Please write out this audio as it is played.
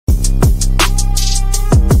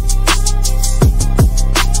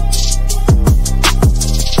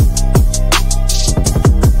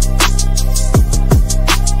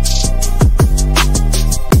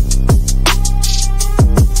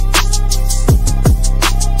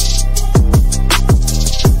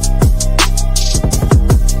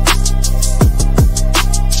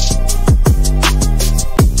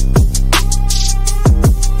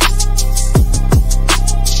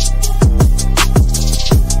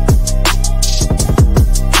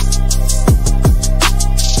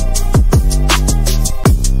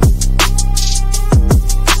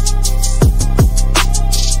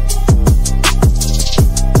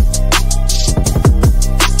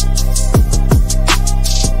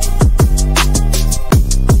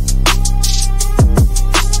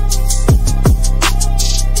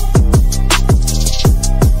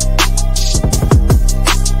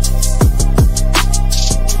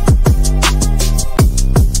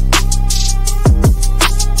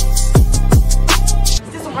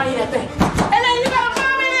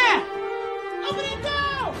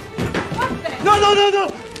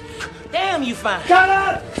fine. Cut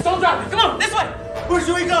up! Don't drop it. Come on, this way. Where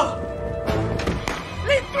should we go?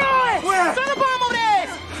 Let's throw it. Where? Throw the bomb over the edge.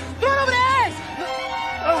 Throw it over the edge.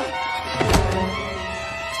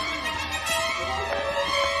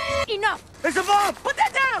 Enough! It's a bomb! Put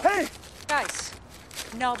that down. Hey! Guys,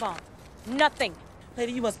 no bomb. Nothing.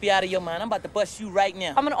 Lady, you must be out of your mind. I'm about to bust you right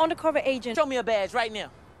now. I'm an undercover agent. Show me a badge right now.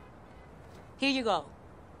 Here you go.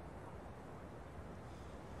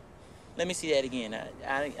 Let me see that again.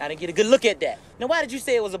 I didn't get a good look at that. Now, why did you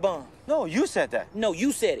say it was a bomb? No, you said that. No,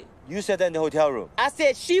 you said it. You said that in the hotel room. I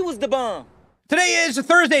said she was the bomb. Today is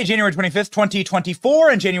Thursday, January 25th, 2024,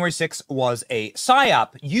 and January 6th was a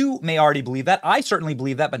psyop. You may already believe that. I certainly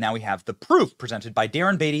believe that, but now we have the proof presented by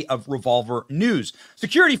Darren Beattie of Revolver.News.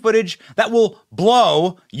 Security footage that will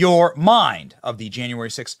blow your mind of the January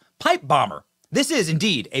 6th pipe bomber. This is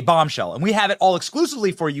indeed a bombshell, and we have it all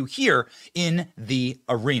exclusively for you here in the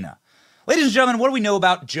arena. Ladies and gentlemen, what do we know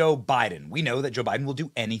about Joe Biden? We know that Joe Biden will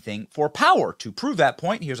do anything for power. To prove that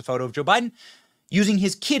point, here's a photo of Joe Biden using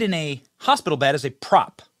his kid in a hospital bed as a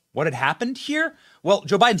prop. What had happened here? Well,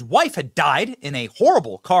 Joe Biden's wife had died in a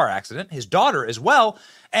horrible car accident, his daughter as well,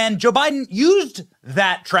 and Joe Biden used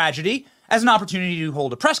that tragedy as an opportunity to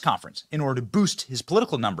hold a press conference in order to boost his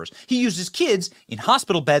political numbers. He used his kids in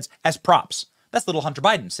hospital beds as props. That's little Hunter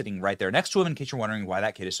Biden sitting right there next to him, in case you're wondering why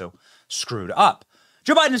that kid is so screwed up.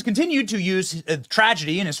 Joe Biden has continued to use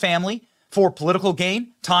tragedy in his family for political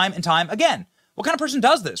gain time and time again. What kind of person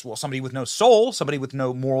does this? Well, somebody with no soul, somebody with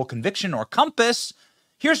no moral conviction or compass.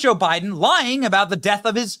 Here's Joe Biden lying about the death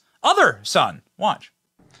of his other son. Watch.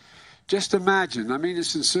 Just imagine, I mean it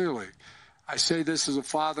sincerely. I say this as a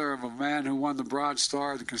father of a man who won the Bronze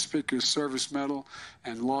Star, the Conspicuous Service Medal,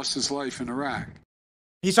 and lost his life in Iraq.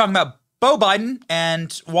 He's talking about Beau Biden,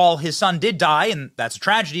 and while his son did die, and that's a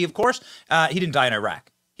tragedy, of course, he didn't die in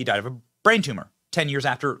Iraq. He died of a brain tumor 10 years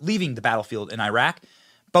after leaving the battlefield in Iraq.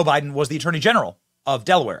 Beau Biden was the Attorney General of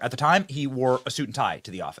Delaware. At the time, he wore a suit and tie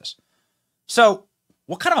to the office. So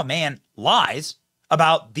what kind of a man lies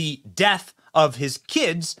about the death of his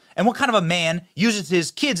kids, and what kind of a man uses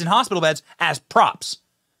his kids in hospital beds as props?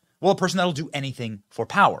 Well, a person that'll do anything for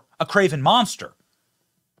power, a craven monster,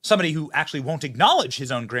 somebody who actually won't acknowledge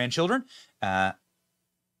his own grandchildren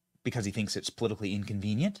because he thinks it's politically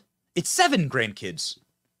inconvenient. It's 7 grandkids,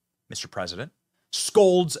 Mr. President,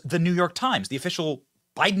 scolds the New York Times, the official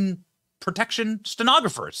Biden protection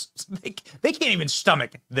stenographers. They can't even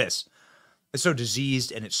stomach this. It's so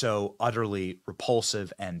diseased and it's so utterly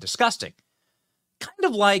repulsive and disgusting. Kind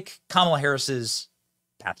of like Kamala Harris's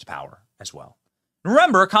path to power as well.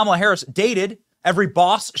 Remember, Kamala Harris dated every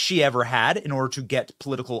boss she ever had in order to get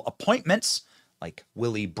political appointments, like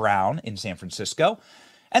Willie Brown in San Francisco.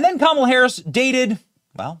 And then Kamala Harris dated,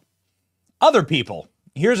 well, other people.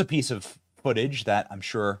 Here's a piece of footage that I'm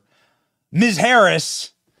sure Ms.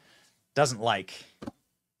 Harris doesn't like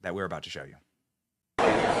that we're about to show you.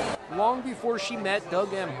 Long before she met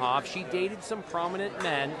Doug Emhoff, she dated some prominent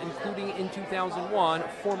men, including in 2001,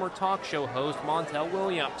 former talk show host Montel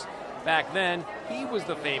Williams. Back then, he was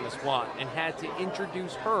the famous one and had to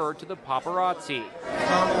introduce her to the paparazzi.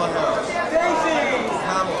 Kamala Harris.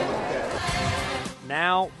 Kamala.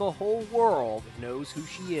 Now, the whole world knows who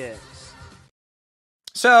she is.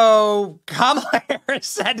 So Kamala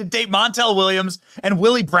Harris had to date Montel Williams and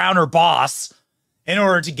Willie Brown, her boss, in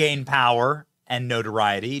order to gain power and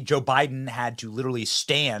notoriety. Joe Biden had to literally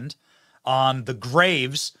stand on the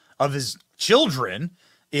graves of his children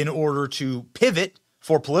in order to pivot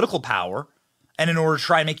for political power and in order to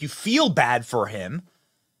try and make you feel bad for him.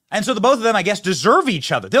 And so the both of them, I guess, deserve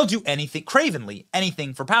each other. They'll do anything, cravenly,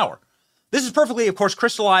 anything for power. This is perfectly, of course,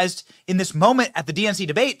 crystallized in this moment at the DNC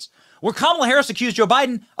debates, where Kamala Harris accused Joe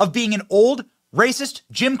Biden of being an old, racist,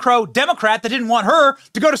 Jim Crow Democrat that didn't want her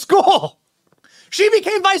to go to school. She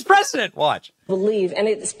became vice president. Watch. Believe, and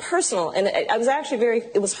it's personal, and I was actually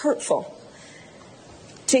it was hurtful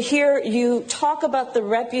to hear you talk about the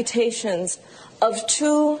reputations of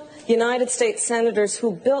 2 United States senators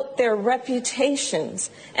who built their reputations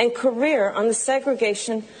and career on the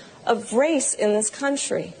segregation of race in this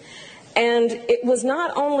country. And it was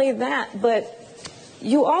not only that, but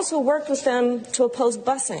you also worked with them to oppose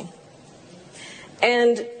busing.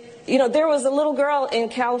 And, you know, there was a little girl in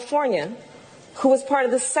California who was part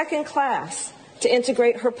of the 2nd class to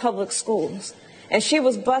integrate her public schools. And she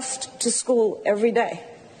was bused to school every day.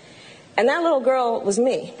 And that little girl was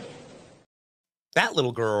me. That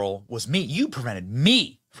little girl was me. You prevented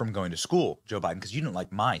me from going to school, Joe Biden, because you didn't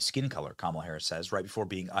like my skin color, Kamala Harris says, right before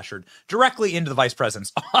being ushered directly into the vice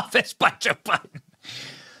president's office by Joe Biden.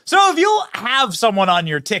 So if you'll have someone on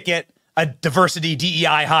your ticket, a diversity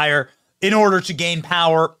DEI hire, in order to gain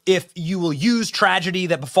power, if you will use tragedy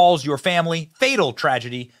that befalls your family, fatal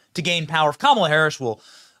tragedy, to gain power. If Kamala Harris will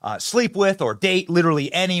sleep with or date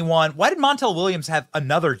literally anyone. Why did Montel Williams have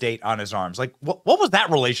another date on his arms? Like, what was that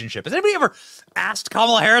relationship? Has anybody ever asked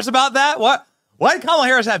Kamala Harris about that? Why did Kamala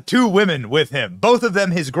Harris have two women with him? Both of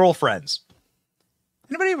them his girlfriends.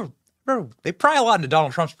 Anybody ever they pry a lot into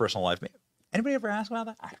Donald Trump's personal life. Anybody ever ask about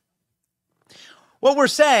that? I don't know. What we're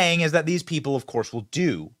saying is that these people, of course, will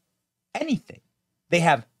do anything. They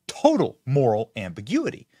have total moral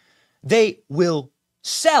ambiguity. They will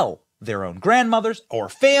sell their own grandmothers or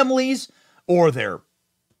families or their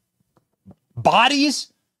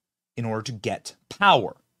bodies in order to get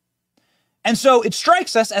power. And so it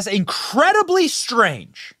strikes us as incredibly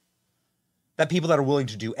strange that people that are willing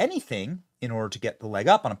to do anything in order to get the leg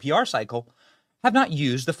up on a PR cycle have not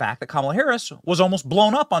used the fact that Kamala Harris was almost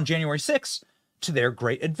blown up on January 6th to their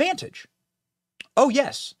great advantage. Oh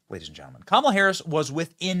yes, ladies and gentlemen, Kamala Harris was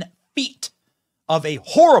within feet of a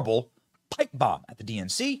horrible pipe bomb at the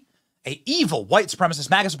DNC. An evil white supremacist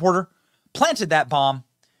MAGA supporter planted that bomb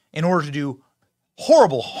in order to do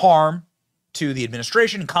horrible harm to the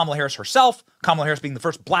administration and Kamala Harris herself. Kamala Harris being the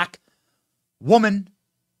first black woman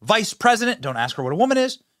vice president. Don't ask her what a woman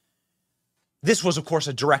is. This was, of course,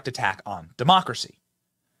 a direct attack on democracy.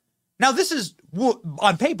 Now, this is,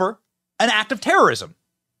 on paper, an act of terrorism.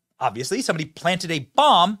 Obviously, somebody planted a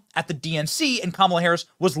bomb at the DNC and Kamala Harris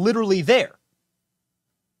was literally there.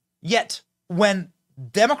 Yet, when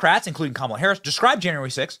Democrats, including Kamala Harris, describe January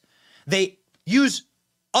 6th, they use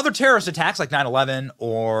other terrorist attacks like 9/11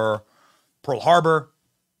 or Pearl Harbor,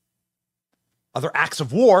 other acts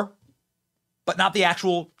of war, but not the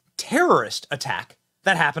actual terrorist attack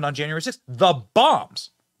that happened on January 6th. The bombs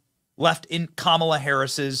left in Kamala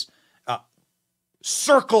Harris's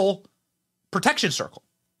protection circle.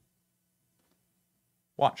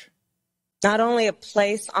 Watch. Not only a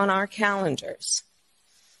place on our calendars,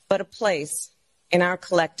 but a place in our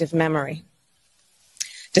collective memory.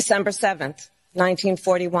 December 7th,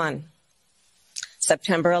 1941.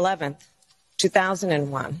 September 11th,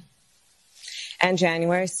 2001. And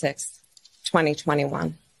January 6th,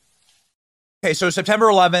 2021. Okay, so September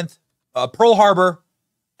 11th, Pearl Harbor,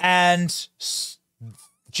 and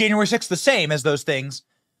January 6th, the same as those things.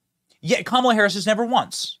 Yet Kamala Harris has never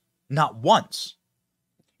once, not once,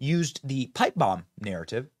 used the pipe bomb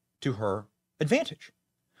narrative to her advantage.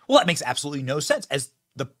 Well, that makes absolutely no sense. As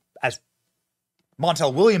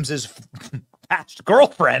Montel Williams' past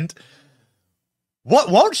girlfriend,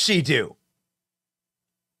 what won't she do?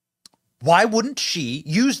 Why wouldn't she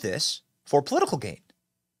use this for political gain?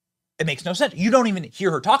 It makes no sense. You don't even hear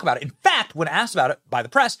her talk about it. In fact, when asked about it by the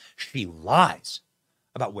press, she lies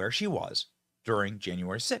about where she was during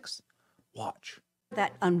January 6th. Watch.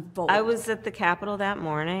 That unfold. I was at the Capitol that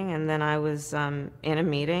morning, and then I was in a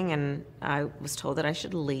meeting, and I was told that I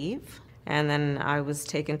should leave. And then I was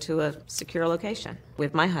taken to a secure location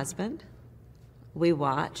with my husband. We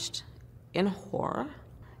watched in horror.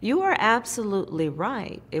 You are absolutely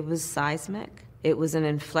right. It was seismic. It was an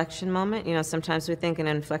inflection moment. You know, sometimes we think an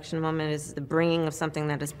inflection moment is the bringing of something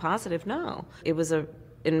that is positive. No, it was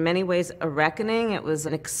in many ways a reckoning. It was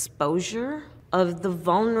an exposure of the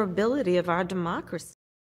vulnerability of our democracy.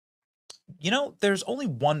 You know, there's only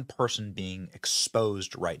one person being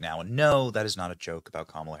exposed right now. And no, that is not a joke about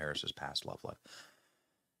Kamala Harris's past love life.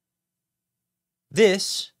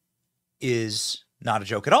 This is not a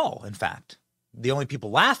joke at all, in fact. The only people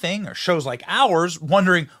laughing are shows like ours,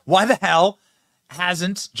 wondering why the hell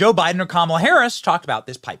hasn't Joe Biden or Kamala Harris talked about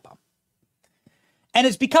this pipe bomb. And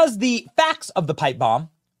it's because the facts of the pipe bomb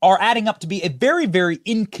are adding up to be a very, very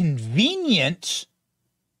inconvenient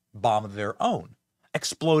bomb of their own,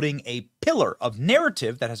 exploding a pillar of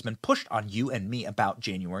narrative that has been pushed on you and me about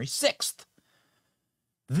January 6th.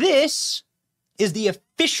 This is the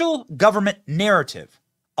official government narrative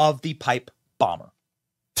of the pipe bomber.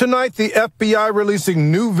 Tonight, the FBI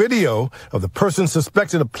releasing new video of the person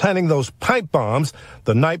suspected of planting those pipe bombs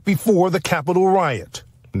the night before the Capitol riot.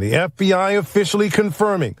 And the FBI officially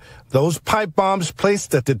confirming those pipe bombs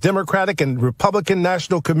placed at the Democratic and Republican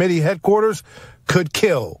National Committee headquarters could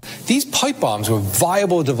kill. These pipe bombs were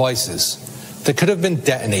viable devices that could have been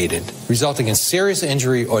detonated, resulting in serious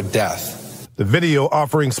injury or death. The video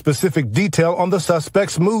offering specific detail on the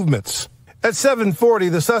suspect's movements. At 7:40,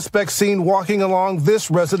 the suspect seen walking along this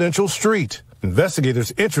residential street.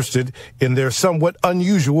 Investigators interested in their somewhat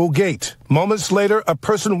unusual gait. Moments later, a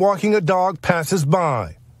person walking a dog passes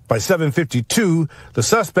by. By 7:52, the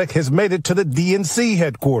suspect has made it to the DNC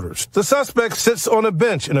headquarters. The suspect sits on a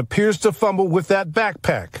bench and appears to fumble with that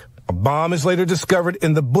backpack. A bomb is later discovered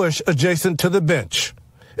in the bush adjacent to the bench.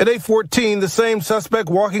 At 8:14, the same suspect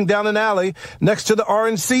walking down an alley next to the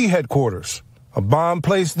RNC headquarters. A bomb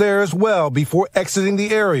placed there as well before exiting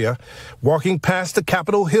the area, walking past the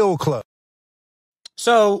Capitol Hill Club.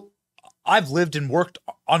 So I've lived and worked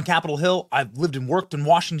on Capitol Hill. I've lived and worked in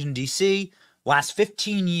Washington, D.C. last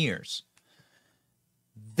 15 years.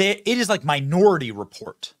 It is like Minority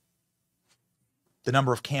Report. The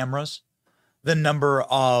number of cameras, the number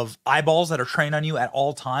of eyeballs that are trained on you at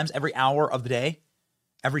all times, every hour of the day,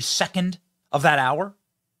 every second of that hour.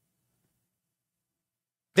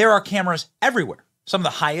 There are cameras everywhere. Some of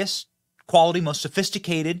the highest quality, most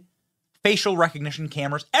sophisticated facial recognition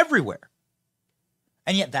cameras everywhere.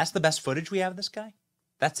 And yet that's the best footage we have of this guy?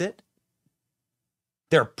 That's it?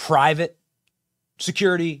 They're private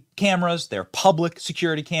security cameras. They're public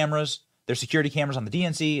security cameras. They're security cameras on the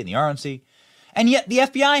DNC and the RNC. And yet the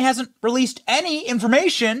FBI hasn't released any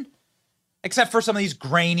information except for some of these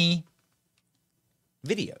grainy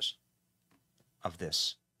videos of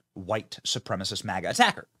this white supremacist MAGA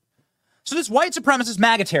attacker. So this white supremacist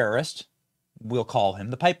MAGA terrorist, we'll call him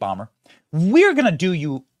the pipe bomber, we're going to do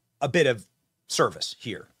you a bit of service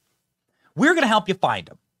here. We're going to help you find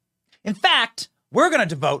him. In fact, we're going to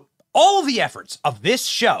devote all the efforts of this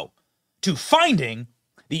show to finding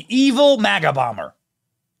the evil MAGA bomber.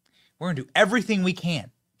 We're going to do everything we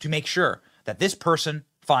can to make sure that this person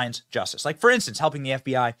finds justice. Like, for instance, helping the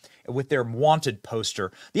FBI with their wanted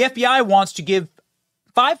poster. The FBI wants to give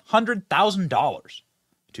 $500,000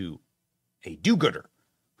 to a do-gooder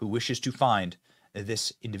who wishes to find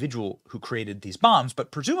this individual who created these bombs,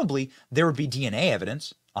 but presumably there would be DNA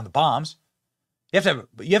evidence on the bombs. You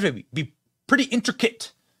have to be pretty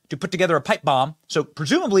intricate to put together a pipe bomb, so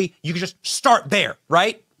presumably you can just start there,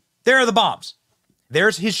 right? There are the bombs.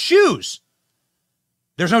 There's his shoes.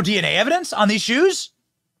 There's no DNA evidence on these shoes?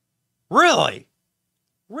 Really?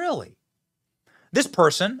 Really? This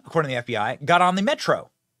person, according to the FBI, got on the metro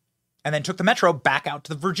and then took the metro back out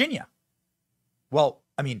to Virginia. Well,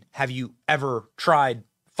 I mean, have you ever tried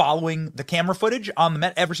following the camera footage on the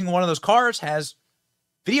Met? Every single one of those cars has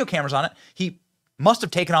video cameras on it. He must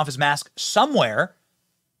have taken off his mask somewhere.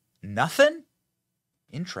 Nothing?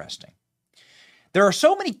 Interesting. There are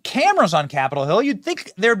so many cameras on Capitol Hill, you'd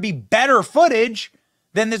think there'd be better footage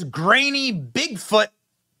than this grainy Bigfoot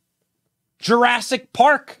Jurassic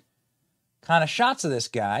Park kind of shots of this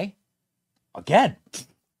guy. Again,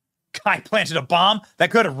 guy planted a bomb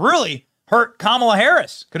that could have really hurt Kamala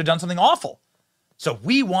Harris. Could have done something awful. So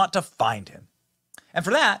we want to find him. And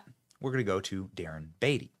for that, we're going to go to Darren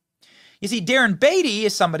Beattie. You see, Darren Beattie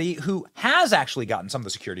is somebody who has actually gotten some of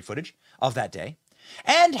the security footage of that day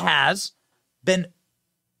and has been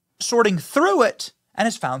sorting through it and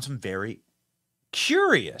has found some very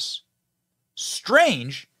curious,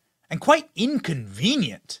 strange, and quite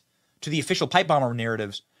inconvenient to the official pipe bomber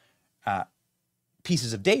narratives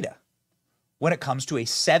pieces of data when it comes to a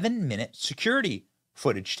 7-minute security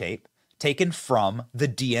footage tape taken from the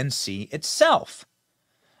DNC itself.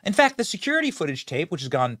 In fact, the security footage tape, which has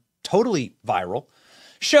gone totally viral,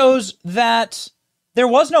 shows that there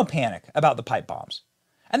was no panic about the pipe bombs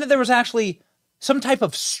and that there was actually some type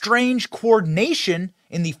of strange coordination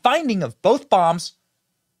in the finding of both bombs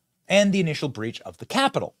and the initial breach of the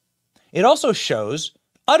Capitol. It also shows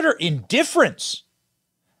utter indifference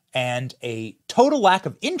and a total lack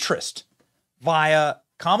of interest via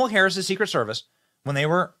Kamala Harris's Secret Service when they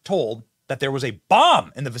were told that there was a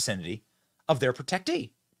bomb in the vicinity of their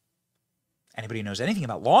protectee. Anybody who knows anything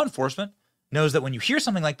about law enforcement knows that when you hear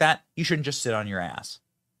something like that, you shouldn't just sit on your ass.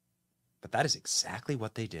 But that is exactly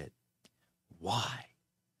what they did. Why?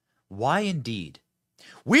 Why indeed?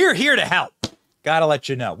 We're here to help. Gotta let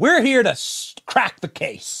you know. We're here to crack the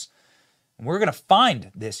case. And we're going to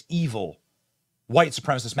find this evil white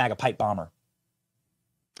supremacist MAGA pipe bomber.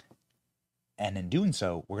 And in doing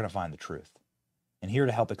so, we're going to find the truth. And here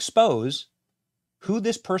to help expose who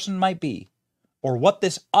this person might be or what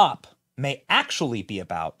this op may actually be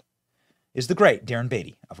about is the great Darren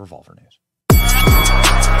Beattie of Revolver.News.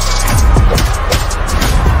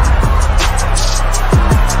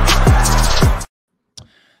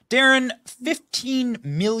 Darren, 15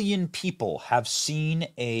 million people have seen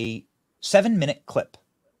a 7-minute clip,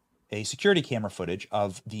 a security camera footage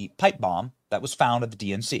of the pipe bomb that was found at the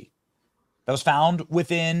DNC. That was found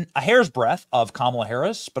within a hair's breadth of Kamala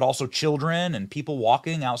Harris, but also children and people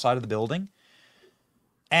walking outside of the building.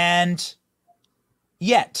 And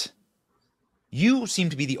yet, you seem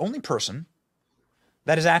to be the only person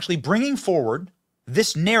that is actually bringing forward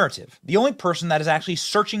this narrative, the only person that is actually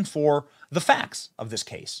searching for the facts of this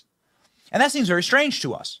case. And that seems very strange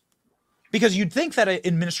to us, because you'd think that an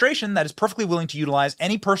administration that is perfectly willing to utilize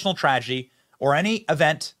any personal tragedy or any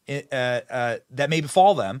event that may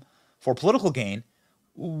befall them for political gain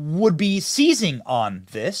would be seizing on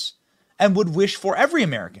this and would wish for every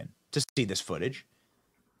American to see this footage.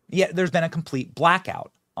 Yet there's been a complete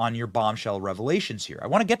blackout on your bombshell revelations here. I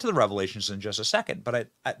want to get to the revelations in just a second, but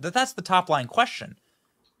that's the top line question.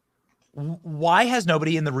 Why has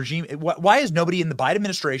nobody in the regime, why is nobody in the Biden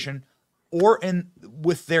administration or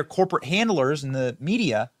with their corporate handlers in the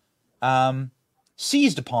media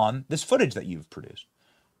seized upon this footage that you've produced?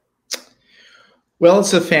 Well,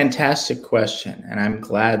 it's a fantastic question, and I'm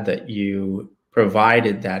glad that you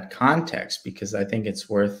provided that context, because I think it's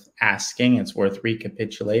worth asking, it's worth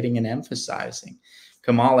recapitulating and emphasizing.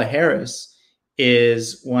 Kamala Harris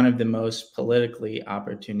is one of the most politically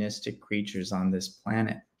opportunistic creatures on this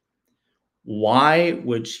planet. Why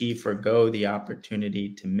would she forgo the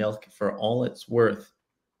opportunity to milk for all it's worth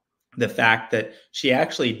the fact that she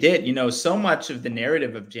actually did, so much of the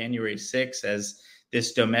narrative of January 6th as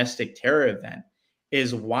this domestic terror event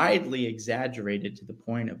is widely exaggerated to the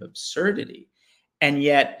point of absurdity. And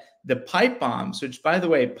yet the pipe bombs, which, by the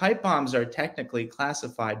way, pipe bombs are technically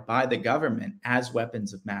classified by the government as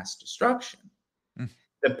weapons of mass destruction.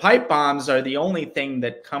 The pipe bombs are the only thing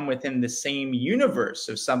that come within the same universe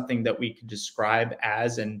of something that we could describe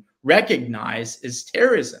as and recognize as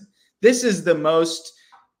terrorism. This is the most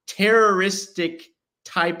terroristic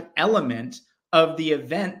type element of the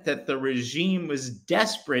event that the regime was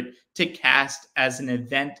desperate to cast as an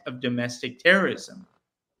event of domestic terrorism.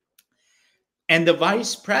 And the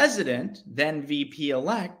vice president, then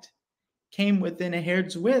VP-elect, came within a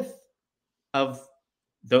hair's width of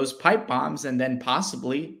those pipe bombs and then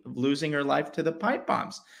possibly losing her life to the pipe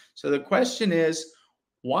bombs. So the question is,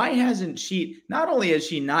 why hasn't she, not only has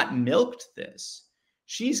she not milked this,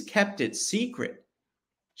 she's kept it secret.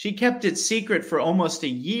 She kept it secret for almost a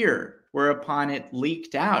year, whereupon it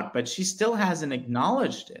leaked out, but she still hasn't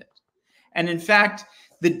acknowledged it. And in fact,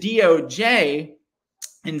 the DOJ,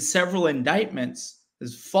 in several indictments,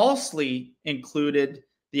 has falsely included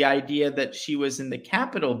the idea that she was in the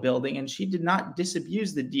Capitol building, and she did not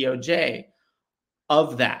disabuse the DOJ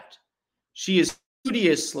of that. She has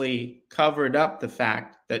studiously covered up the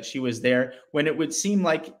fact that she was there when it would seem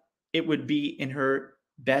like it would be in her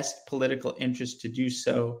best political interest to do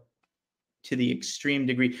so to the extreme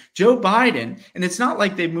degree. Joe Biden, and it's not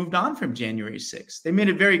like they've moved on from January 6th. They made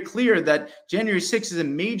it very clear that January 6th is a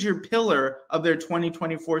major pillar of their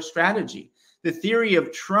 2024 strategy. The theory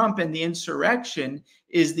of Trump and the insurrection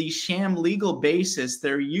is the sham legal basis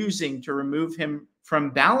they're using to remove him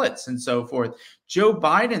from ballots and so forth. Joe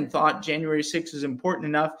Biden thought January 6th was important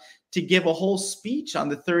enough to give a whole speech on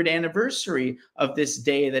the third anniversary of this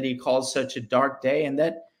day that he calls such a dark day, and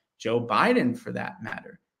that Joe Biden, for that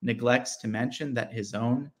matter, neglects to mention that his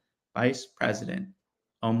own vice president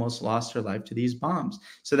almost lost her life to these bombs.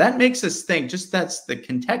 So that makes us think, just that's the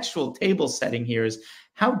contextual table setting here, is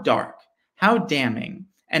how dark, how damning,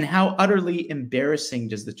 and how utterly embarrassing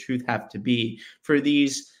does the truth have to be for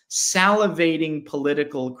these salivating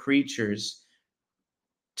political creatures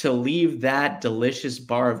to leave that delicious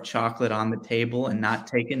bar of chocolate on the table and not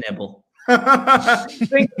take a nibble?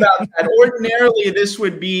 Think about that. Ordinarily, this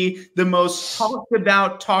would be the most talked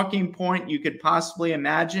about talking point you could possibly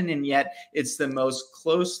imagine, and yet it's the most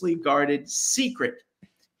closely guarded secret.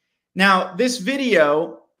 Now, this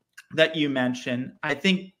video that you mentioned, I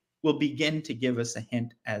think, will begin to give us a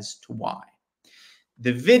hint as to why.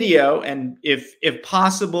 The video, and if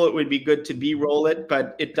possible, it would be good to B-roll it,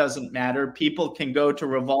 but it doesn't matter. People can go to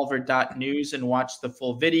Revolver.News and watch the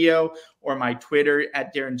full video, or my Twitter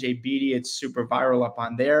at Darren J. Beattie. It's super viral up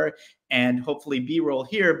on there, and hopefully B-roll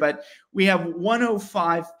here. But we have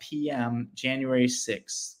 1:05 p.m. January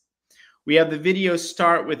 6th. We have the video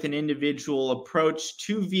start with an individual approach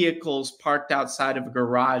two vehicles parked outside of a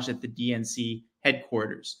garage at the DNC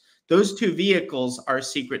headquarters. Those two vehicles are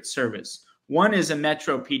Secret Service. One is a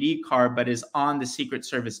Metro PD car, but is on the Secret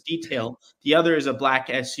Service detail. The other is a black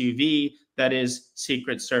SUV that is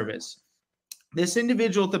Secret Service. This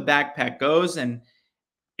individual with the backpack goes and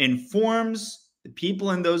informs the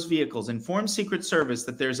people in those vehicles, informs Secret Service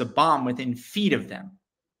that there's a bomb within feet of them.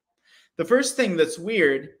 The first thing that's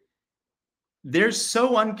weird, they're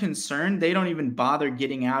so unconcerned, they don't even bother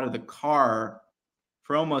getting out of the car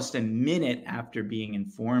for almost a minute after being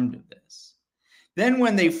informed of this. Then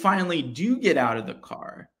when they finally do get out of the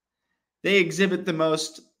car, they exhibit the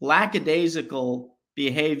most lackadaisical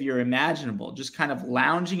behavior imaginable, just kind of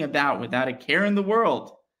lounging about without a care in the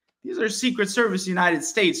world. These are Secret Service United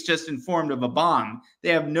States just informed of a bomb. They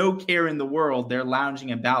have no care in the world. They're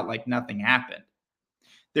lounging about like nothing happened.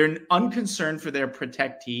 They're unconcerned for their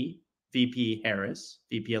protectee,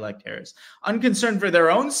 VP-elect Harris, unconcerned for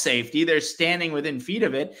their own safety. They're standing within feet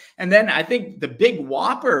of it. And then I think the big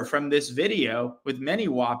whopper from this video, with many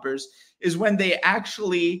whoppers, is when they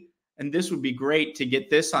actually, and this would be great to get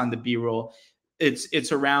this on the B-roll,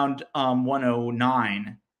 it's around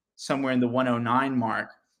 109, somewhere in the 109 mark.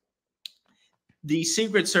 The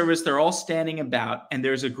Secret Service, they're all standing about, and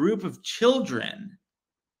there's a group of children,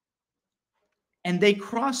 and they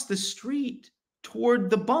cross the street toward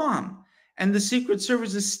the bomb. And the Secret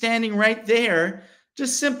Service is standing right there,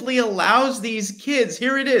 just simply allows these kids,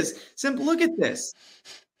 here it is, look at this.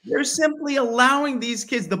 They're simply allowing these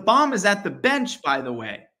kids, the bomb is at the bench, by the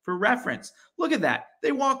way, for reference. Look at that.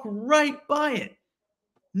 They walk right by it.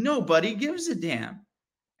 Nobody gives a damn.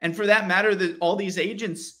 And for that matter, all these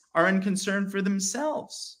agents are unconcerned for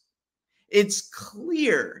themselves. It's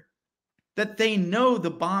clear that they know the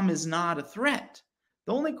bomb is not a threat.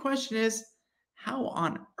 The only question is, how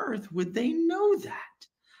on earth would they know that?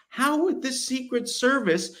 How would the Secret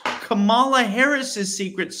Service, Kamala Harris's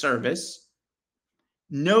Secret Service,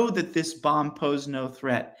 know that this bomb posed no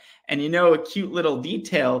threat? And you know, a cute little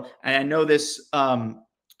detail, and I know this, a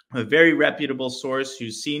very reputable source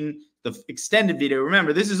who's seen the extended video.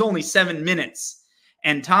 Remember, this is only 7 minutes,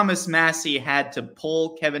 and Thomas Massie had to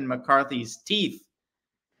pull Kevin McCarthy's teeth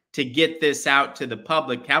to get this out to the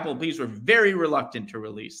public. Capitol Police were very reluctant to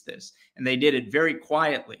release this, and they did it very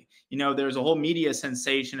quietly. You know, there's a whole media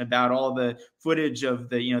sensation about all the footage of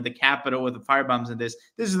the, you know, the Capitol with the firebombs and this.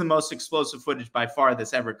 This is the most explosive footage by far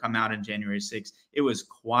that's ever come out on January 6th. It was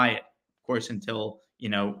quiet, of course, until, you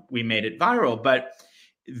know, we made it viral, but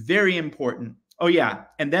very important. Oh yeah,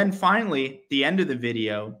 and then finally, the end of the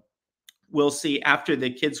video, we'll see after the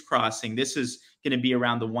kids crossing, this is going to be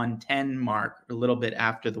around the 110 mark, a little bit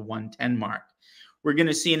after the 110 mark. We're going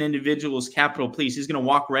to see an individual's Capitol Police. He's going to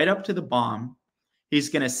walk right up to the bomb. He's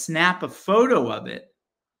going to snap a photo of it.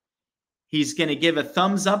 He's going to give a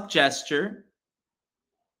thumbs up gesture.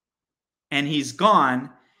 And he's gone.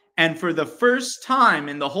 And for the first time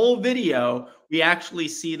in the whole video, we actually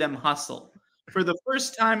see them hustle. For the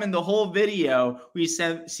first time in the whole video, we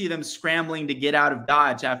see them scrambling to get out of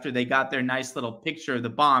Dodge after they got their nice little picture of the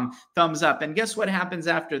bomb, thumbs up. And guess what happens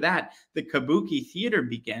after that? The Kabuki theater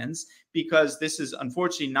begins, because this is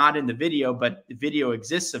unfortunately not in the video, but the video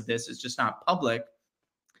exists of this. It's just not public.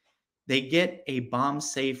 They get a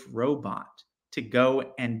bomb-safe robot to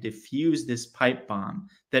go and defuse this pipe bomb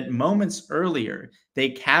that moments earlier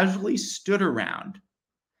they casually stood around.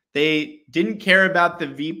 They didn't care about the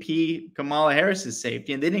VP Kamala Harris's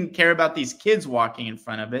safety, and they didn't care about these kids walking in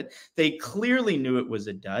front of it. They clearly knew it was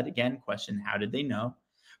a dud. Again, question, how did they know?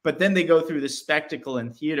 But then they go through the spectacle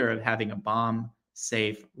and theater of having a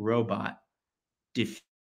bomb-safe robot defuse.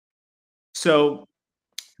 So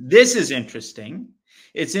this is interesting.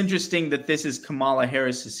 It's interesting that this is Kamala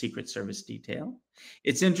Harris's Secret Service detail.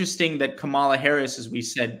 It's interesting that Kamala Harris, as we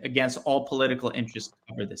said, against all political interests,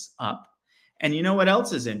 cover this up. And you know what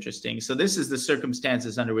else is interesting? So this is the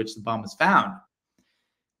circumstances under which the bomb was found.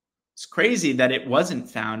 It's crazy that it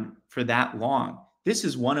wasn't found for that long. This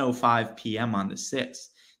is 1:05 p.m. on the 6th.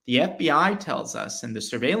 The FBI tells us, and the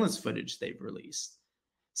surveillance footage they've released,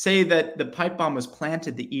 say that the pipe bomb was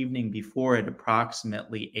planted the evening before at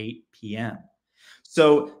approximately 8 p.m.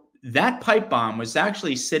 So that pipe bomb was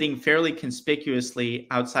actually sitting fairly conspicuously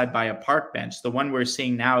outside by a park bench. The one we're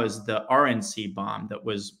seeing now is the RNC bomb that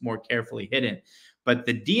was more carefully hidden. But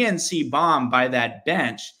the DNC bomb by that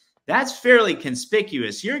bench, that's fairly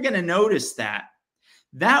conspicuous. You're going to notice that.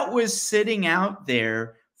 That was sitting out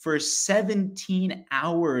there for 17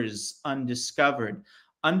 hours undiscovered.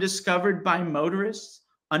 Undiscovered by motorists,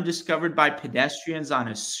 undiscovered by pedestrians on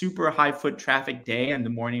a super high foot traffic day on the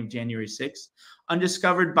morning of January 6th.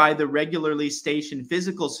 Undiscovered by the regularly stationed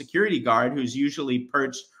physical security guard who's usually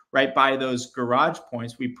perched right by those garage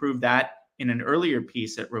points. We proved that in an earlier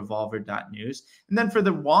piece at Revolver.News. And then for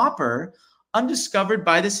the whopper, undiscovered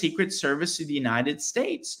by the Secret Service of the United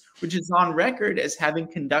States, which is on record as having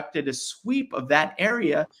conducted a sweep of that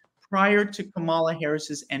area prior to Kamala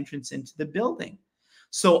Harris's entrance into the building.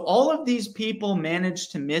 So all of these people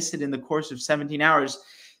managed to miss it in the course of 17 hours.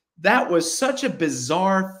 That was such a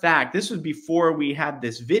bizarre fact. This was before we had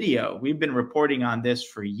this video. We've been reporting on this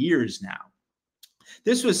for years now.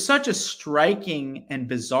 This was such a striking and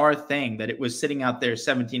bizarre thing that it was sitting out there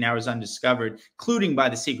 17 hours undiscovered, including by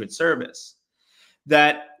the Secret Service,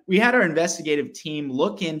 that we had our investigative team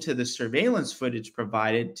look into the surveillance footage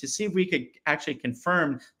provided to see if we could actually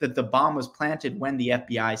confirm that the bomb was planted when the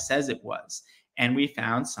FBI says it was. And we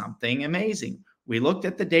found something amazing. We looked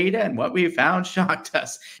at the data, and what we found shocked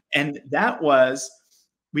us. And that was,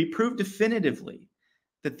 we proved definitively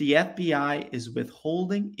that the FBI is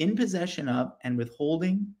withholding, in possession of, and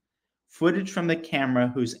withholding footage from the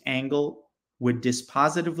camera whose angle would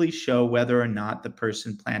dispositively show whether or not the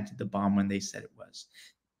person planted the bomb when they said it was.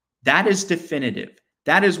 That is definitive.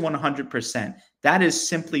 That is 100%. That is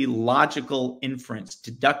simply logical inference,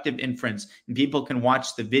 deductive inference. And people can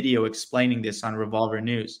watch the video explaining this on Revolver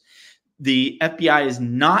News. The FBI has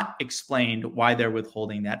not explained why they're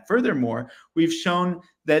withholding that. Furthermore, we've shown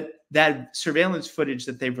that that surveillance footage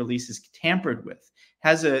that they've released is tampered with,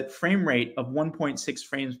 has a frame rate of 1.6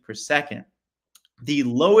 frames per second. The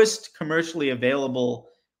lowest commercially available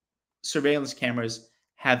surveillance cameras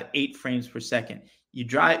have 8 frames per second. You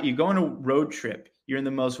go on a road trip, you're in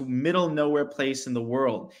the most middle nowhere place in the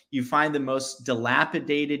world. You find the most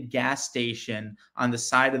dilapidated gas station on the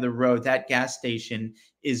side of the road. That gas station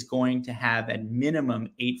is going to have at minimum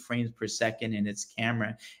 8 frames per second in its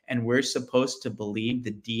camera. And we're supposed to believe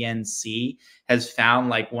the DNC has found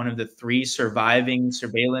like one of the 3 surviving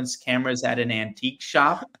surveillance cameras at an antique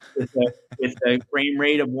shop with a frame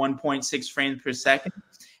rate of 1.6 frames per second.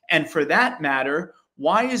 And for that matter,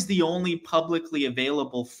 why is the only publicly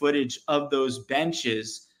available footage of those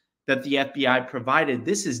benches that the FBI provided?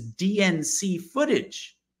 This is DNC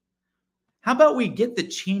footage. How about we get the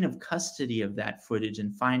chain of custody of that footage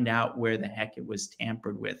and find out where the heck it was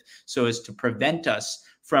tampered with so as to prevent us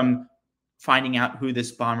from finding out who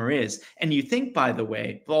this bomber is? And you think, by the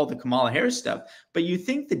way, all the Kamala Harris stuff, but you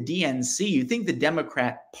think the DNC, you think the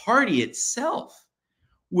Democrat Party itself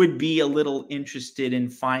would be a little interested in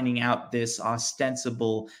finding out this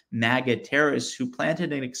ostensible MAGA terrorist who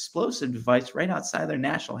planted an explosive device right outside their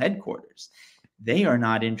national headquarters. They are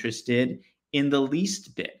not interested in the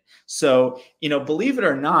least bit. So, believe it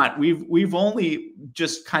or not, we've only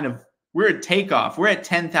just we're at takeoff. We're at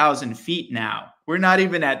 10,000 feet now. We're not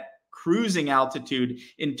even at cruising altitude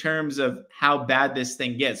in terms of how bad this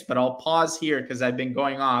thing gets. But I'll pause here because I've been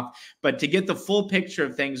going off. But to get the full picture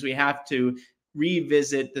of things, we have to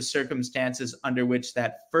revisit the circumstances under which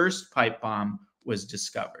that first pipe bomb was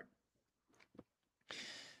discovered.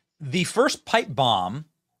 The first pipe bomb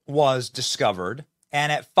was discovered, and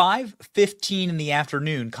at 5:15 in the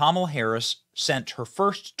afternoon, Kamala Harris sent her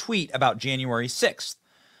first tweet about January 6th,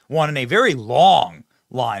 one in a very long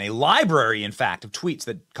line, a library, in fact, of tweets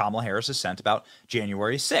that Kamala Harris has sent about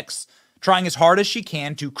January 6th, trying as hard as she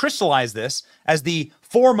can to crystallize this as the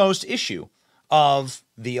foremost issue of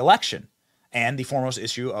the election and the foremost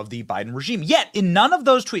issue of the Biden regime. Yet, in none of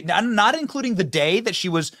those tweets, not including the day that she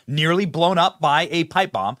was nearly blown up by a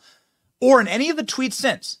pipe bomb, or in any of the tweets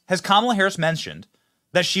since, has Kamala Harris mentioned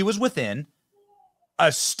that she was within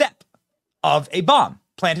a step of a bomb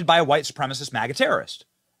planted by a white supremacist MAGA terrorist.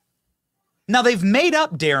 Now, they've made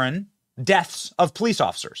up, Darren, deaths of police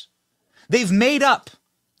officers. They've made up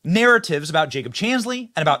narratives about Jacob Chansley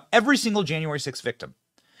and about every single January 6th victim.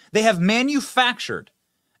 They have manufactured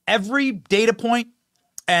every data point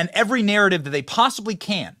and every narrative that they possibly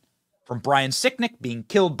can, from Brian Sicknick being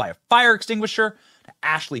killed by a fire extinguisher to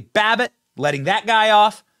Ashley Babbitt letting that guy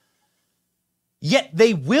off. Yet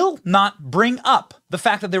they will not bring up the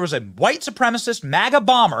fact that there was a white supremacist MAGA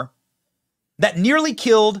bomber that nearly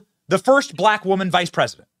killed the first black woman vice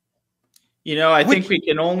president. I think we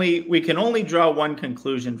can only draw one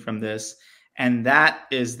conclusion from this, and that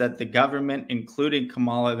is that the government, including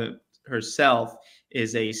Kamala herself,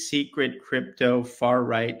 is a secret crypto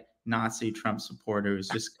far-right Nazi Trump supporter who's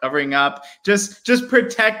just covering up, just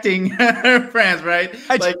protecting her friends, right?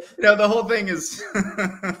 The whole thing is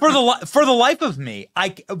for the life of me,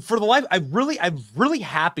 I'm really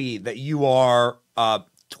happy that you are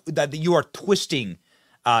twisting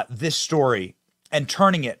this story and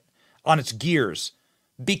turning it on its gears,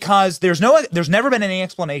 because there's never been any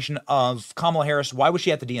explanation of Kamala Harris. Why was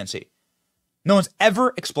she at the DNC? No one's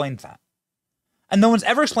ever explained that. And no one's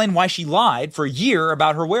ever explained why she lied for a year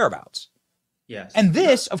about her whereabouts. Yes. And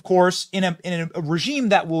this, of course, in a regime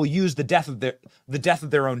that will use the death of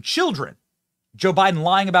their own children, Joe Biden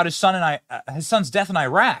lying about his son's death in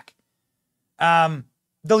Iraq.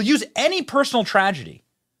 They'll use any personal tragedy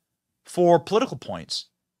for political points.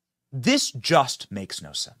 This just makes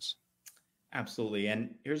no sense. Absolutely.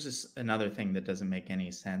 And here's another thing that doesn't make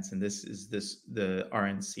any sense. And this is the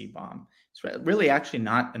RNC bomb. It's really actually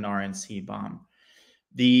not an RNC bomb.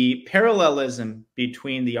 The parallelism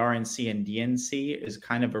between the RNC and DNC is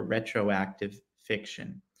kind of a retroactive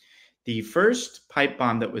fiction. The first pipe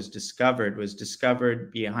bomb that was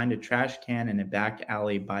discovered behind a trash can in a back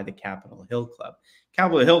alley by the Capitol Hill Club.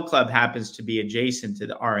 Capitol Hill Club happens to be adjacent to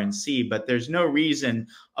the RNC, but there's no reason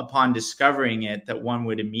upon discovering it that one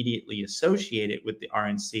would immediately associate it with the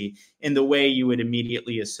RNC in the way you would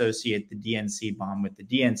immediately associate the DNC bomb with the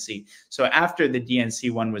DNC. So after the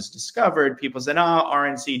DNC one was discovered, people said, "Oh,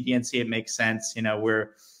 RNC, DNC, it makes sense. You know,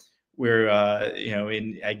 we're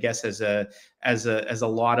in, I guess, as a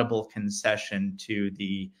laudable concession to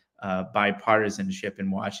the bipartisanship in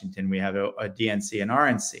Washington, we have a DNC and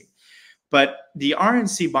RNC." But the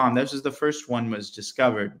RNC bomb, this was the first one, was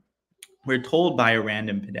discovered, we're told, by a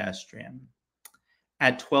random pedestrian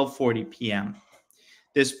at 12:40 p.m.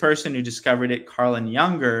 This person who discovered it, Carlin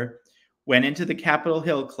Younger, went into the Capitol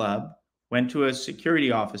Hill Club, went to a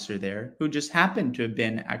security officer there who just happened to have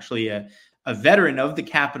been actually a veteran of the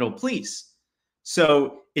Capitol Police.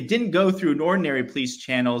 So it didn't go through ordinary police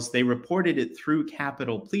channels. They reported it through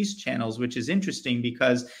Capitol Police channels, which is interesting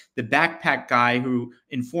because the backpack guy who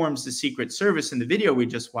informs the Secret Service in the video we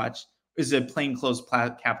just watched is a plainclothes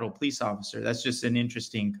Capitol Police officer. That's just an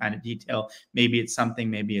interesting kind of detail. Maybe it's something,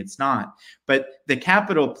 maybe it's not. But the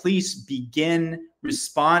Capitol Police begin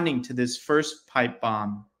responding to this first pipe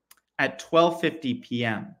bomb at 12:50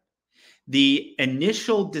 p.m. The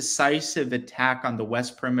initial decisive attack on the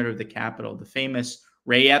west perimeter of the Capitol, the famous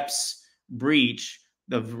Ray Epps breach,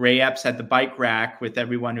 the Ray Epps at the bike rack with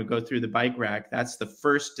everyone who go through the bike rack, that's the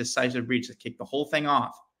first decisive breach that kicked the whole thing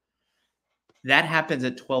off. That happens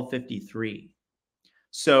at 12:53.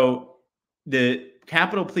 So the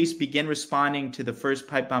Capitol Police begin responding to the first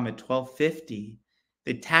pipe bomb at 12:50.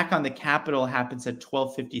 The attack on the Capitol happens at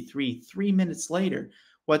 12:53, 3 minutes later.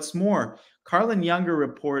 What's more, Carlin Younger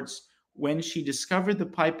reports when she discovered the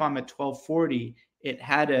pipe bomb at 12:40, it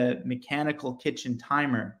had a mechanical kitchen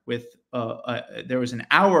timer with there was an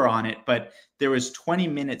hour on it, but there was 20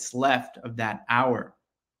 minutes left of that hour.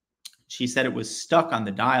 She said it was stuck on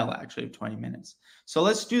the dial, actually, of 20 minutes. So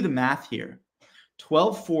let's do the math here.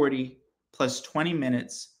 12:40 plus 20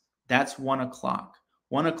 minutes, that's 1 o'clock.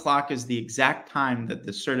 1 o'clock is the exact time that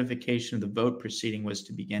the certification of the vote proceeding was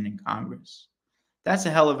to begin in Congress. That's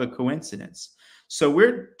a hell of a coincidence. So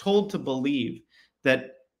we're told to believe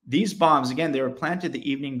that these bombs, again, they were planted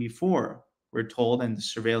the evening before, we're told, and the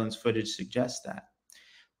surveillance footage suggests that.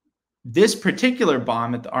 This particular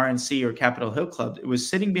bomb at the RNC or Capitol Hill Club, it was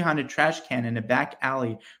sitting behind a trash can in a back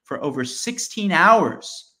alley for over 16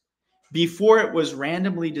 hours before it was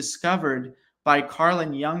randomly discovered by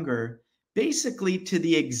Carlin Younger, basically to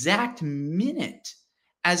the exact minute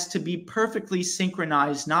as to be perfectly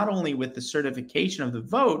synchronized not only with the certification of the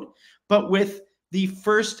vote, but with the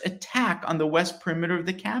first attack on the west perimeter of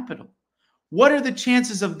the Capitol. What are the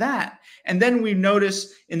chances of that? And then we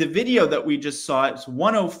notice in the video that we just saw, it's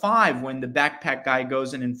 1:05 when the backpack guy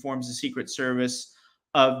goes and informs the Secret Service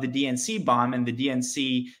of the DNC bomb, and the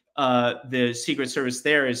DNC, the Secret Service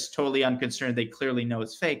there is totally unconcerned. They clearly know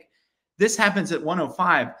it's fake. This happens at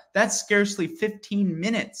 1:05. That's scarcely 15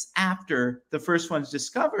 minutes after the first one's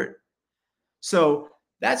discovered. So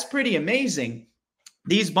that's pretty amazing.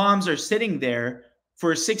 These bombs are sitting there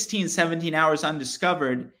for 16, 17 hours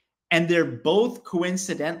undiscovered, and they're both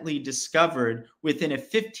coincidentally discovered within a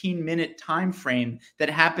 15-minute time frame that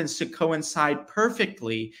happens to coincide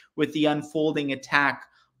perfectly with the unfolding attack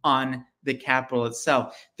on the Capitol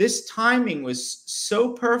itself. This timing was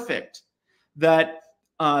so perfect that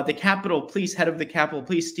the Capitol Police, head of the Capitol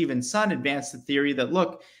Police, Stephen Sun, advanced the theory that,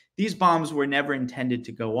 look, these bombs were never intended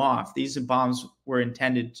to go off. These bombs were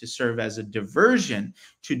intended to serve as a diversion,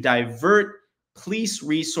 to divert police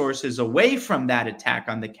resources away from that attack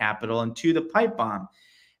on the Capitol and to the pipe bomb.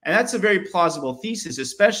 And that's a very plausible thesis,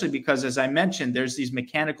 especially because, as I mentioned, there's these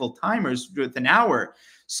mechanical timers with an hour.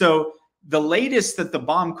 So the latest that the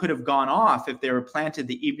bomb could have gone off if they were planted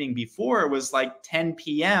the evening before was like 10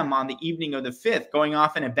 p.m. on the evening of the 5th, going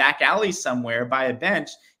off in a back alley somewhere by a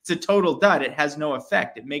bench. It's a total dud. It has no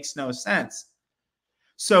effect. It makes no sense.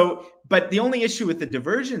 So, but the only issue with the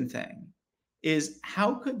diversion thing is,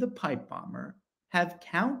 how could the pipe bomber have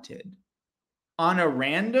counted on a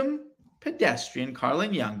random pedestrian,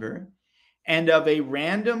 Carlin Younger, and of a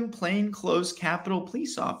random plainclothes Capitol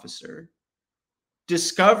Police officer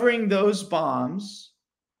discovering those bombs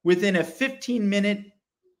within a 15-minute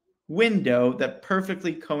window that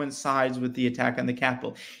perfectly coincides with the attack on the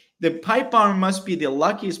Capitol? The pipe bomber must be the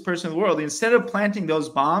luckiest person in the world. Instead of planting those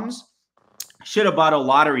bombs should have bought a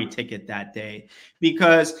lottery ticket that day,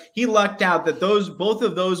 because he lucked out that both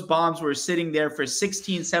of those bombs were sitting there for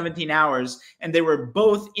 16, 17 hours, and they were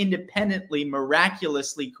both independently,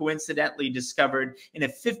 miraculously, coincidentally discovered in a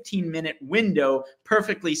 15-minute window,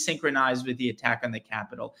 perfectly synchronized with the attack on the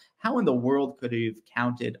Capitol. How in the world could he have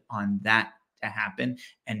counted on that to happen?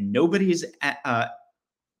 And nobody's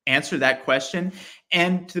answered that question.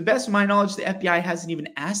 And to the best of my knowledge, the FBI hasn't even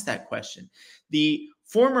asked that question. The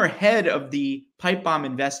former head of the pipe bomb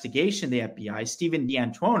investigation, the FBI, Stephen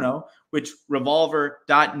D'Antuono, which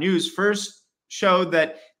Revolver.News first showed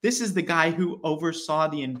that this is the guy who oversaw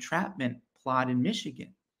the entrapment plot in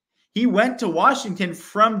Michigan. He went to Washington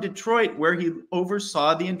from Detroit, where he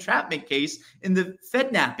oversaw the entrapment case in the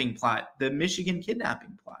Fednapping plot, the Michigan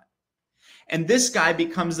kidnapping plot. And this guy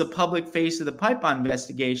becomes the public face of the pipe bomb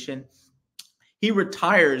investigation. He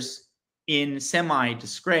retires in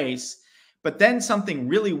semi-disgrace. But then something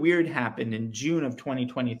really weird happened in June of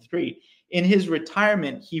 2023. In his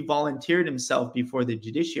retirement, he volunteered himself before the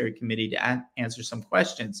Judiciary Committee to answer some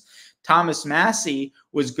questions. Thomas Massie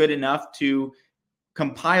was good enough to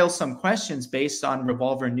compile some questions based on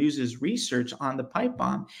Revolver News' research on the pipe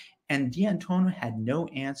bomb. And D'Antuono had no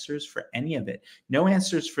answers for any of it. No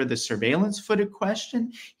answers for the surveillance footage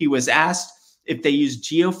question. He was asked if they used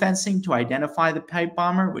geofencing to identify the pipe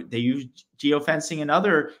bomber. They used geofencing in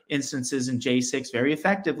other instances in J6 very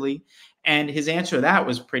effectively. And his answer to that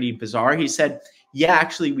was pretty bizarre. He said, yeah,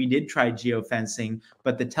 actually, we did try geofencing,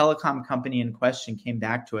 but the telecom company in question came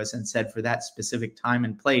back to us and said for that specific time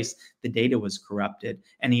and place, the data was corrupted.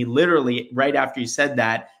 And he literally, right after he said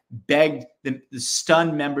that, begged the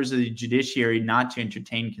stunned members of the judiciary not to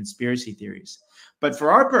entertain conspiracy theories. But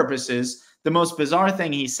for our purposes, the most bizarre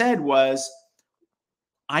thing he said was,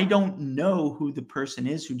 I don't know who the person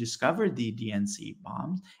is who discovered the DNC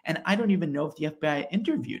bombs, and I don't even know if the FBI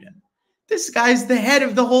interviewed him. This guy's the head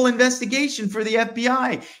of the whole investigation for the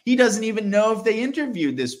FBI. He doesn't even know if they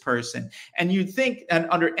interviewed this person. And you'd think, and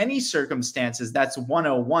under any circumstances, that's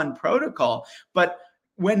 101 protocol. But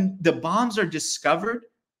when the bombs are discovered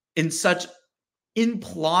in such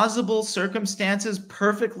implausible circumstances,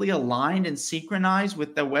 perfectly aligned and synchronized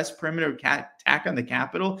with the West Perimeter attack on the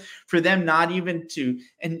Capitol, for them not even to,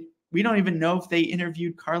 and we don't even know if they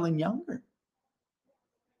interviewed Carlin Younger.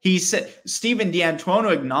 He said, Stephen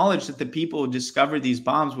D'Antuono acknowledged that the people who discovered these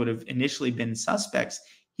bombs would have initially been suspects.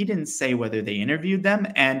 He didn't say whether they interviewed them,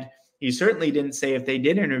 and he certainly didn't say if they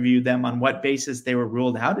did interview them on what basis they were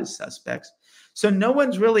ruled out as suspects. So no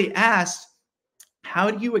one's really asked,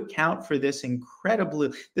 how do you account for this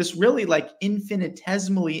really like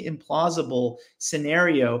infinitesimally implausible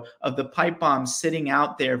scenario of the pipe bomb sitting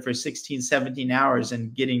out there for 16, 17 hours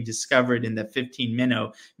and getting discovered in the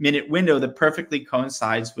 15-minute window that perfectly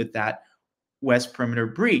coincides with that West Perimeter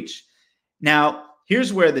breach? Now,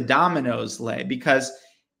 here's where the dominoes lay, because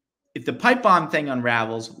if the pipe bomb thing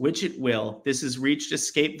unravels, which it will, this has reached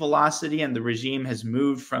escape velocity and the regime has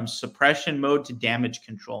moved from suppression mode to damage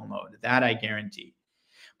control mode. That I guarantee.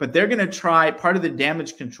 But they're going to try, part of the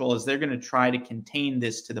damage control is they're going to try to contain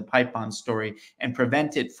this to the pipe bomb story and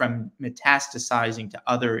prevent it from metastasizing to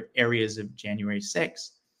other areas of January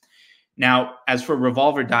 6th. Now, as for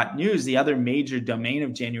Revolver.News, the other major domain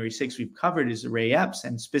of January 6th we've covered is Ray Epps,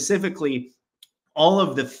 and specifically all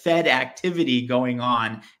of the Fed activity going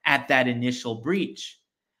on at that initial breach.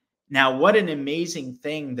 Now, what an amazing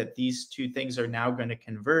thing that these two things are now going to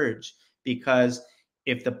converge, because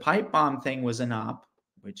if the pipe bomb thing was an op,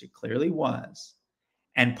 which it clearly was,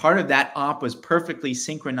 and part of that op was perfectly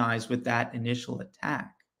synchronized with that initial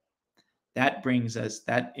attack, that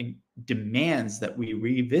demands that we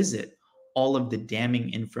revisit all of the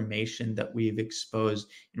damning information that we've exposed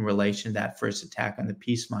in relation to that first attack on the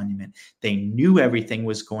Peace Monument. They knew everything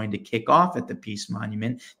was going to kick off at the Peace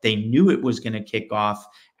Monument. They knew it was going to kick off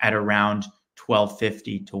at around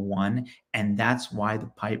 12:50 to 1. And that's why the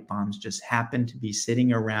pipe bombs just happened to be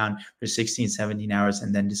sitting around for 16, 17 hours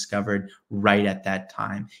and then discovered right at that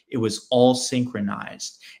time. It was all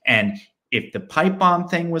synchronized. And if the pipe bomb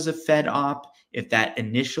thing was a Fed op, if that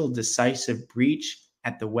initial decisive breach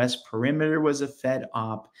at the West Perimeter was a Fed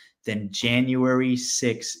op, then January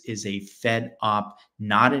 6th is a Fed op,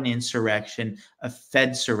 not an insurrection, a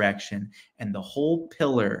Fedsurrection. And the whole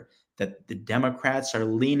pillar that the Democrats are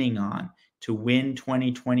leaning on to win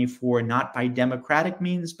 2024, not by democratic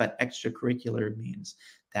means, but extracurricular means,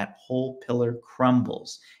 that whole pillar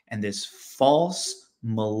crumbles. And this false,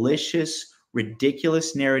 malicious,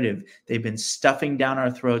 ridiculous narrative they've been stuffing down our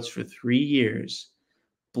throats for 3 years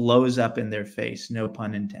blows up in their face, no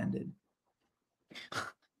pun intended.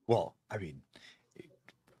 Well, I mean,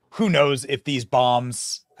 who knows if these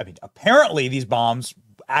bombs, I mean, apparently these bombs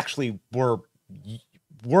actually were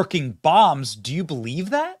working bombs. Do you believe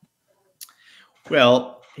that?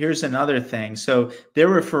 Well, here's another thing. So there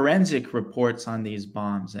were forensic reports on these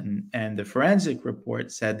bombs, and the forensic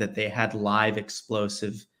report said that they had live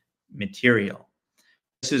explosive material.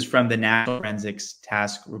 This is from the National Forensics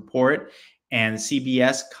Task Report, and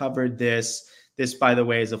CBS covered this. This, by the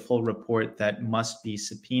way, is a full report that must be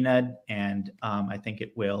subpoenaed, and I think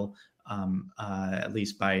it will, at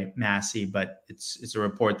least by Massey, but it's a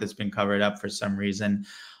report that's been covered up for some reason.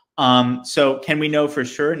 So can we know for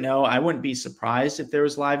sure? No, I wouldn't be surprised if there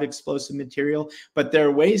was live explosive material, but there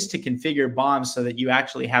are ways to configure bombs so that you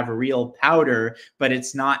actually have a real powder, but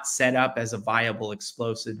it's not set up as a viable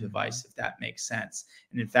explosive device, if that makes sense.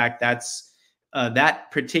 And in fact, that's that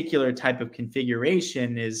particular type of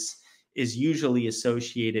configuration is usually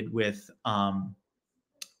associated with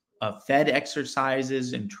Fed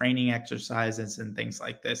exercises and training exercises and things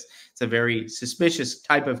like this. It's a very suspicious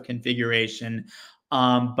type of configuration.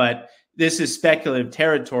 But this is speculative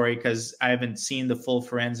territory because I haven't seen the full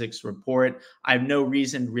forensics report. I have no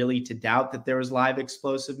reason really to doubt that there was live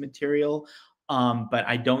explosive material. But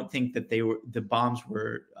I don't think that the bombs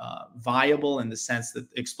were viable in the sense that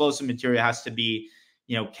explosive material has to be,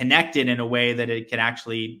 connected in a way that it can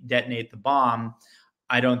actually detonate the bomb.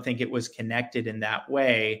 I don't think it was connected in that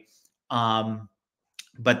way.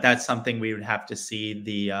 But that's something we would have to see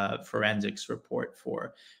the forensics report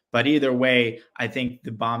for. But either way, I think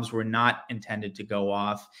the bombs were not intended to go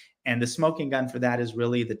off. And the smoking gun for that is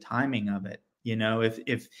really the timing of it.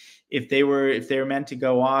 If they were meant to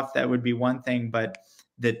go off, that would be one thing. But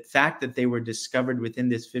the fact that they were discovered within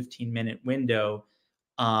this 15-minute window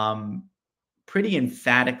pretty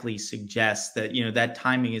emphatically suggests that, that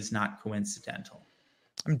timing is not coincidental.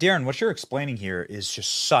 Darren, what you're explaining here is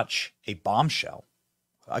just such a bombshell.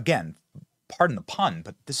 Again, pardon the pun,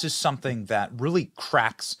 but this is something that really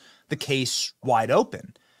cracks the case wide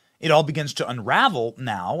open. It all begins to unravel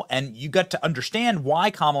now, and you got to understand why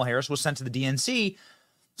Kamala Harris was sent to the DNC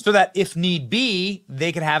so that if need be,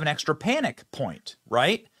 they could have an extra panic point,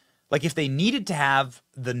 right? Like if they needed to have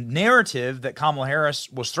the narrative that Kamala Harris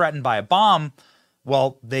was threatened by a bomb,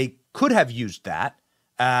 well, they could have used that.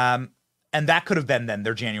 And that could have been then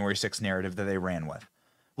their January 6th narrative that they ran with.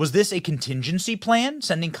 Was this a contingency plan,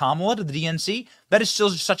 sending Kamala to the DNC? That is still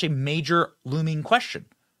such a major looming question.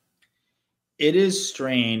 It is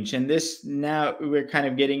strange. And this, now we're kind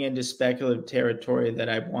of getting into speculative territory that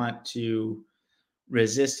I want to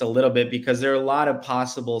resist a little bit because there are a lot of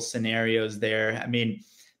possible scenarios there. I mean,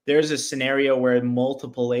 there's a scenario where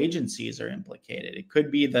multiple agencies are implicated. It could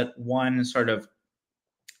be that one sort of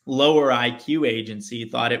lower IQ agency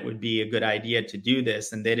thought it would be a good idea to do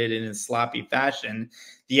this, and they did it in a sloppy fashion.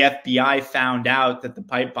 The FBI found out that the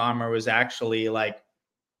pipe bomber was actually like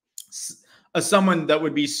someone that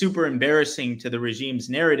would be super embarrassing to the regime's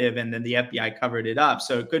narrative, and then the FBI covered it up.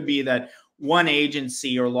 So it could be that one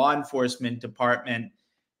agency or law enforcement department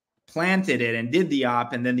planted it and did the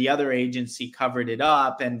op, and then the other agency covered it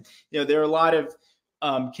up. And there are a lot of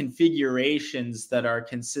configurations that are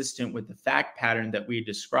consistent with the fact pattern that we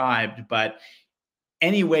described. But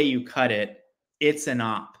any way you cut it, it's an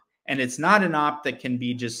op. And it's not an op that can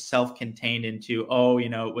be just self-contained into,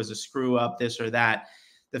 it was a screw up, this or that.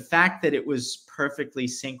 The fact that it was perfectly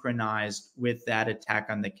synchronized with that attack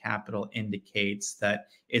on the Capitol indicates that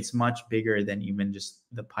it's much bigger than even just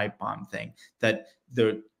the pipe bomb thing. That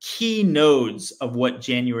the key nodes of what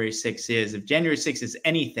January 6th is, if January 6th is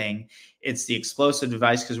anything, it's the explosive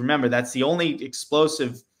device. Because remember, that's the only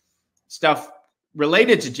explosive stuff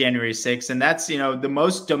related to January 6th. And that's, the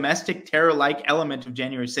most domestic terror-like element of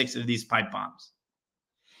January 6th are these pipe bombs.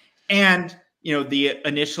 And the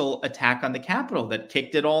initial attack on the Capitol that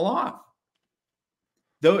kicked it all off.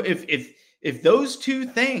 Though if those two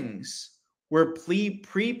things were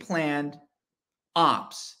pre-planned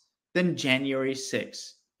ops, then January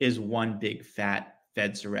 6th is one big fat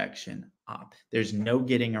Fedsurrection op. There's no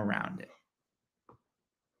getting around it.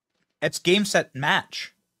 It's game, set,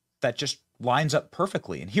 match that just lines up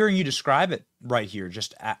perfectly. And hearing you describe it right here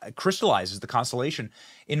just crystallizes the constellation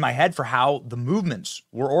in my head for how the movements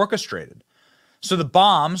were orchestrated. So the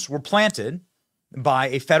bombs were planted by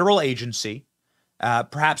a federal agency,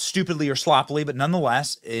 perhaps stupidly or sloppily, but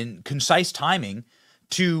nonetheless in concise timing,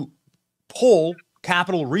 to pull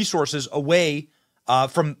Capitol resources away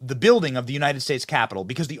from the building of the United States Capitol,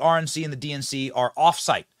 because the RNC and the DNC are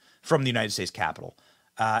off-site from the United States Capitol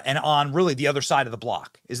and on really the other side of the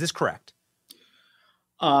block. Is this correct?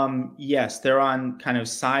 Yes, they're on kind of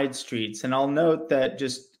side streets. And I'll note that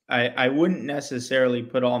I wouldn't necessarily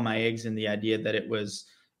put all my eggs in the idea that it was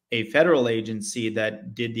a federal agency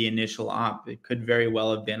that did the initial op. It could very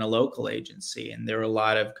well have been a local agency. And there are a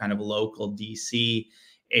lot of kind of local DC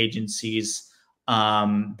agencies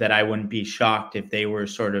that I wouldn't be shocked if they were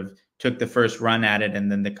sort of took the first run at it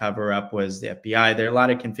and then the cover up was the FBI. There are a lot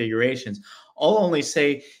of configurations. I'll only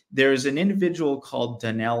say there's an individual called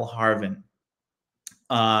Donnell Harvin.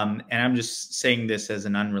 And I'm just saying this as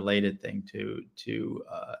an unrelated thing to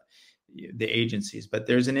the agencies, but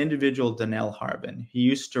there's an individual, Donnell Harvin. He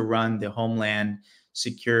used to run the Homeland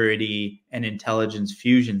Security and Intelligence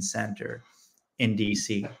Fusion Center in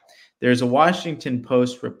DC. There's a Washington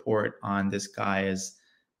Post report on this guy as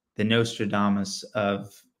the Nostradamus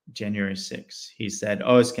of January 6th. He said,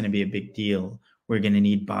 oh, it's going to be a big deal. We're going to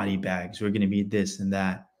need body bags. We're going to need this and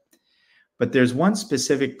that. But there's one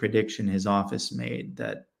specific prediction his office made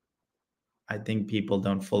that I think people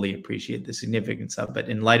don't fully appreciate the significance of, but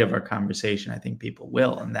in light of our conversation, I think people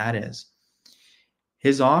will. And that is,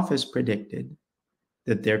 his office predicted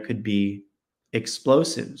that there could be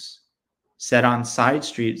explosives set on side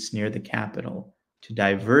streets near the Capitol to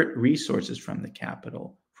divert resources from the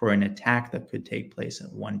Capitol for an attack that could take place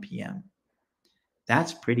at 1 p.m.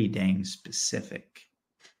 That's pretty dang specific.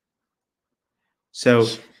 So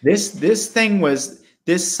this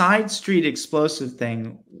side street explosive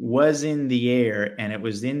thing was in the air, and it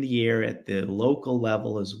was in the air at the local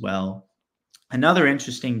level as well. Another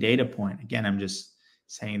interesting data point, again, I'm just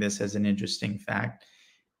saying this as an interesting fact.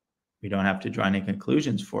 We don't have to draw any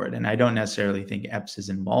conclusions for it. And I don't necessarily think Epps is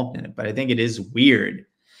involved in it, but I think it is weird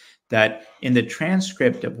that in the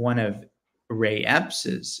transcript of one of Ray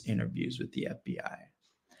Epps's interviews with the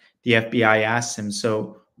FBI asks him,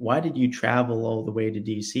 so why did you travel all the way to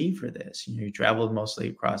DC for this? You traveled mostly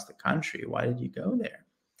across the country. Why did you go there?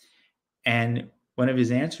 And one of his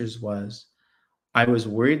answers was, I was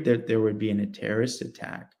worried that there would be a terrorist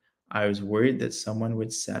attack. I was worried that someone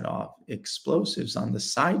would set off explosives on the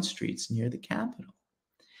side streets near the Capitol.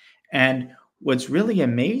 And what's really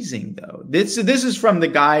amazing, though, this is from the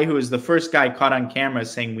guy who was the first guy caught on camera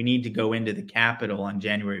saying we need to go into the Capitol on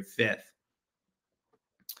January 5th.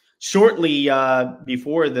 Shortly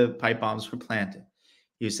before the pipe bombs were planted,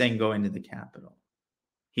 he was saying go into the Capitol.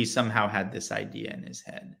 He somehow had this idea in his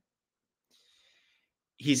head.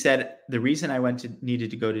 He said, the reason I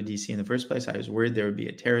needed to go to DC in the first place, I was worried there would be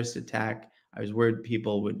a terrorist attack. I was worried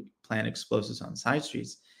people would plant explosives on side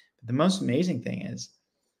streets. But the most amazing thing is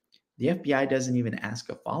the FBI doesn't even ask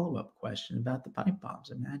a follow-up question about the pipe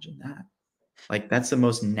bombs. Imagine that. Like, that's the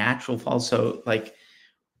most natural fall. So, like,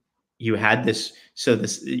 you had this, so the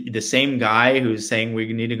same guy who's saying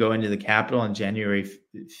we need to go into the Capitol on January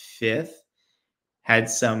 5th had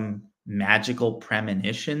some magical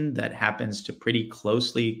premonition that happens to pretty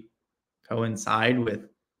closely coincide with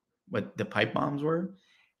what the pipe bombs were.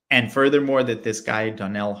 And furthermore, that this guy,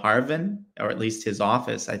 Donnell Harvin, or at least his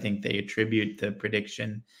office, I think they attribute the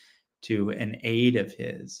prediction to an aide of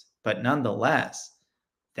his. But nonetheless,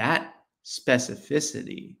 that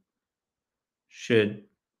specificity should,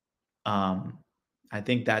 I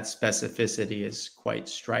think that specificity is quite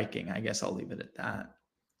striking. I guess I'll leave it at that.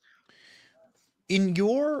 In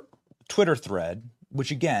your Twitter thread,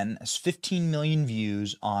 which again has 15 million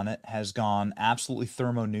views on it, has gone absolutely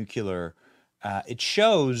thermonuclear, it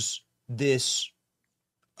shows this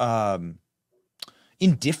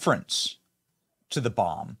indifference to the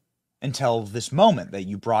bomb until this moment that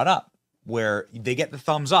you brought up, where they get the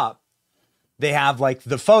thumbs up. They have like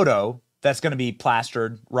the photo that's going to be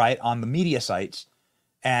plastered right on the media sites,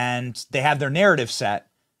 and they have their narrative set,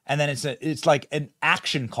 and then it's like an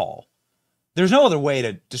action call. There's no other way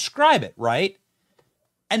to describe it, right?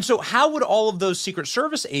 And so how would all of those Secret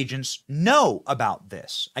Service agents know about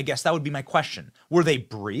this? I guess that would be my question. Were they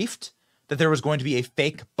briefed that there was going to be a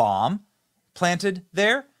fake bomb planted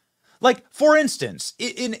there? Like, for instance,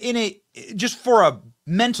 just for a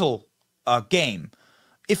mental game,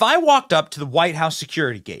 if I walked up to the White House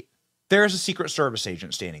security gate, there's a Secret Service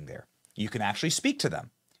agent standing there. You can actually speak to them.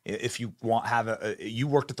 If you you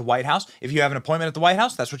worked at the White House, if you have an appointment at the White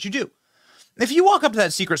House, that's what you do. If you walk up to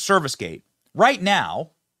that Secret Service gate right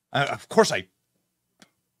now, of course,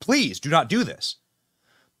 please do not do this.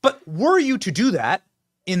 But were you to do that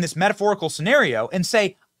in this metaphorical scenario and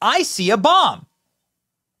say, I see a bomb,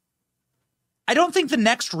 I don't think the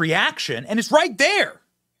next reaction, and it's right there.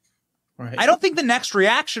 Right. I don't think the next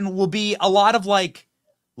reaction will be a lot of like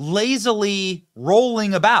lazily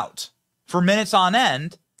rolling about for minutes on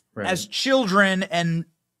end as children and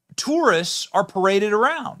tourists are paraded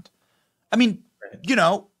around. I mean, you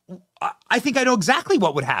know, I think I know exactly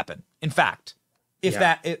what would happen. In fact,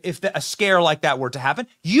 if a scare like that were to happen,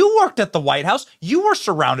 you worked at the White House, you were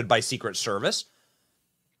surrounded by Secret Service.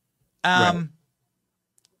 Right.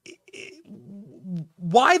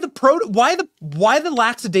 Why the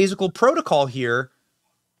lackadaisical protocol here?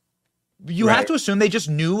 You have to assume they just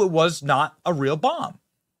knew it was not a real bomb.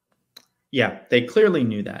 Yeah, they clearly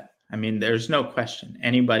knew that. I mean, there's no question.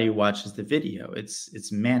 Anybody who watches the video,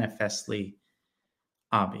 it's manifestly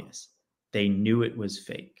obvious. They knew it was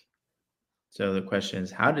fake. So the question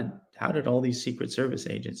is, how did all these Secret Service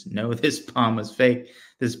agents know this bomb was fake?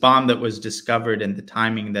 This bomb that was discovered and the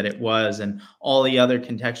timing that it was, and all the other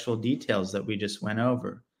contextual details that we just went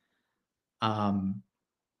over.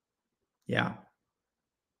 Yeah,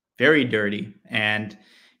 very dirty. And,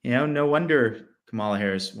 no wonder Kamala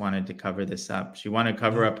Harris wanted to cover this up. She wanted to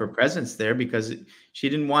cover up her presence there because she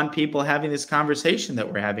didn't want people having this conversation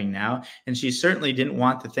that we're having now. And she certainly didn't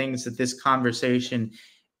want the things that this conversation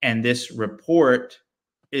and this report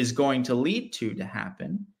is going to lead to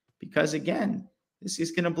happen, because again, this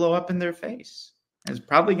is going to blow up in their face. And it's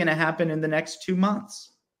probably going to happen in the next 2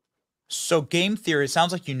 months. So game theory, it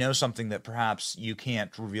sounds like you know something that perhaps you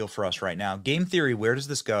can't reveal for us right now. Game theory, where does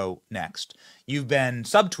this go next? You've been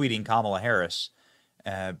subtweeting Kamala Harris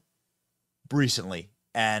recently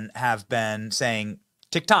and have been saying,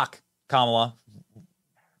 TikTok, Kamala,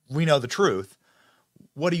 we know the truth.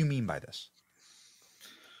 What do you mean by this?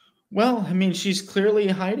 Well, I mean, she's clearly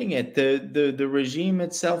hiding it. The regime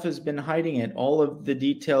itself has been hiding it. All of the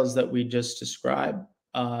details that we just described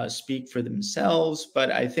speak for themselves.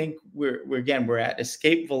 But I think we're at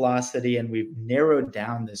escape velocity, and we've narrowed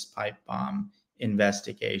down this pipe bomb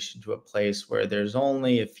investigation to a place where there's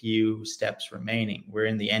only a few steps remaining. We're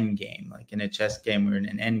in the end game, like in a chess game, we're in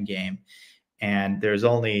an end game, and there's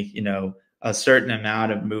only, a certain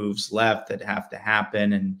amount of moves left that have to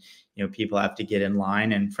happen, and people have to get in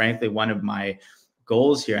line. And frankly, one of my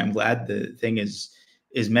goals here, I'm glad the thing is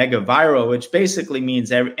mega viral, which basically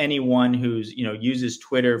means anyone who's uses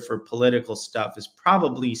Twitter for political stuff has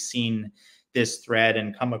probably seen this thread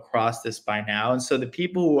and come across this by now. And so the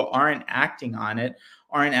people who aren't acting on it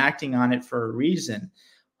for a reason.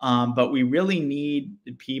 But we really need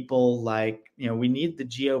people like, we need the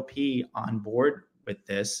GOP on board with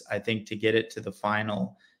this, I think, to get it to the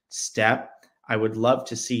final step. I would love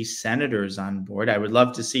to see senators on board. I would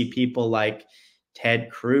love to see people like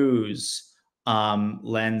Ted Cruz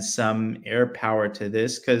lend some air power to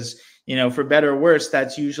this, because, for better or worse,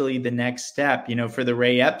 that's usually the next step. For the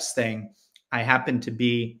Ray Epps thing, I happened to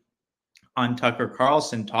be on Tucker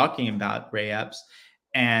Carlson talking about Ray Epps,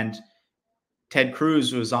 and Ted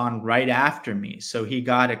Cruz was on right after me. So he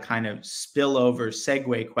got a kind of spillover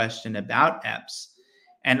segue question about Epps.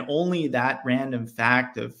 And only that random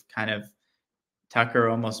fact of kind of Tucker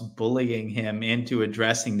almost bullying him into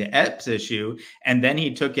addressing the Epps issue. And then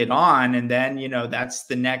he took it on. And then, that's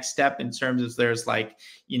the next step in terms of there's like,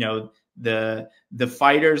 the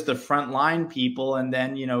fighters, the frontline people. And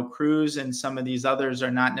then, Cruz and some of these others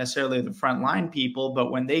are not necessarily the frontline people,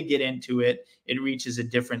 but when they get into it, it reaches a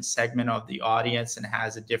different segment of the audience and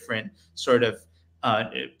has a different sort of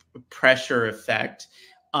pressure effect.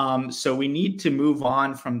 So we need to move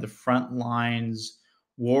on from the front lines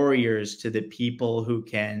warriors to the people who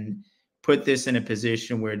can put this in a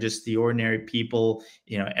position where just the ordinary people,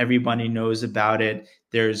 everybody knows about it.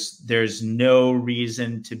 There's no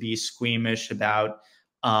reason to be squeamish about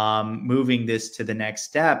moving this to the next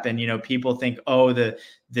step. And, people think, oh, the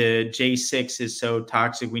J6 is so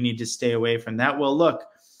toxic, we need to stay away from that. Well, look,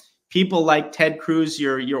 people like Ted Cruz,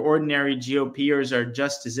 your ordinary GOPers, are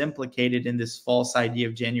just as implicated in this false idea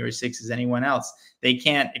of January 6th as anyone else. They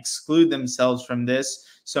can't exclude themselves from this.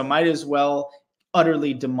 So might as well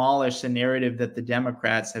utterly demolish the narrative that the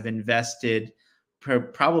Democrats have invested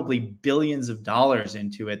probably billions of dollars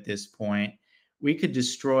into at this point. We could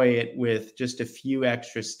destroy it with just a few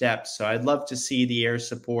extra steps. So I'd love to see the air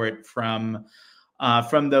support from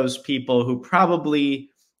those people who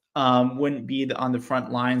probably wouldn't be on the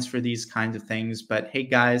front lines for these kinds of things. But hey,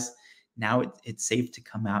 guys, now it's safe to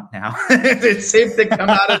come out now. It's safe to come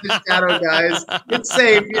out of the shadow, guys. It's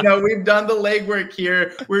safe. We've done the legwork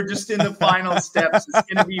here. We're just in the final steps.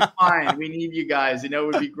 It's going to be fine. We need you guys. It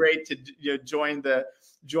would be great to join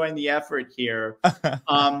the effort here.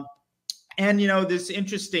 And, this is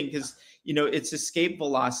interesting because, it's escape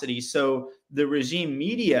velocity. So the regime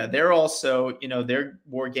media, they're also, they're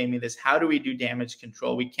wargaming this. How do we do damage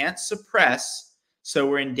control? We can't suppress. So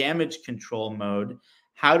we're in damage control mode.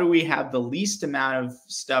 How do we have the least amount of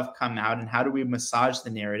stuff come out, and how do we massage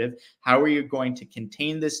the narrative? How are you going to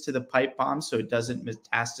contain this to the pipe bomb so it doesn't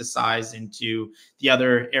metastasize into the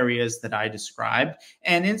other areas that I described?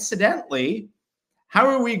 And incidentally, how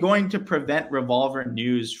are we going to prevent Revolver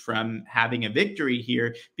News from having a victory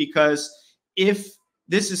here? Because if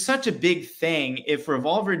this is such a big thing. If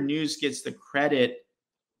Revolver News gets the credit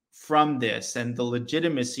from this and the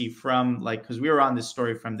legitimacy from, like, because we were on this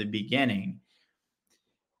story from the beginning,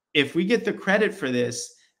 if we get the credit for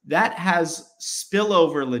this, that has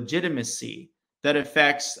spillover legitimacy that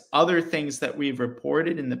affects other things that we've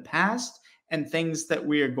reported in the past and things that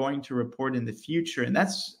we are going to report in the future. And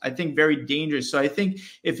that's, I think, very dangerous. So I think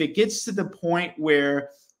if it gets to the point where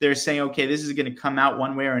they're saying, okay, this is going to come out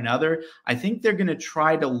one way or another, I think they're going to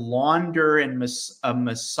try to launder and a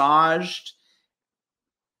massaged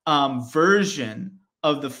version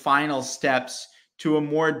of the final steps to a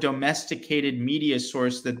more domesticated media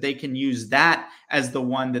source that they can use that as the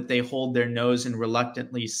one that they hold their nose and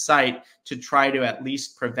reluctantly cite to try to at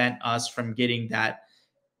least prevent us from getting that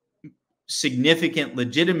significant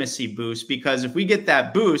legitimacy boost. Because if we get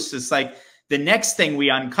that boost, it's like the next thing we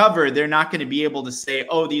uncover, they're not going to be able to say,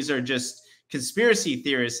 oh, these are just conspiracy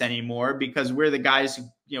theorists anymore, because we're the guys who,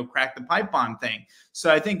 you know, cracked the pipe bomb thing.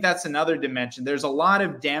 So I think that's another dimension. There's a lot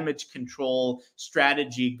of damage control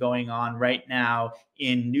strategy going on right now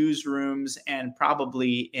in newsrooms and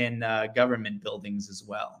probably in government buildings as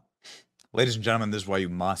well. Ladies and gentlemen, this is why you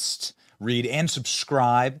must read and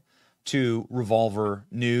subscribe to Revolver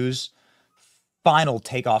News. Final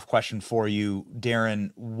takeoff question for you, Darren.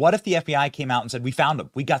 What if the FBI came out and said, we found him,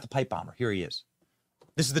 we got the pipe bomber, here he is.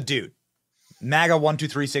 This is the dude. MAGA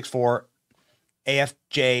 12364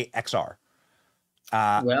 AFJXR.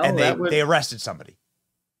 And they arrested somebody.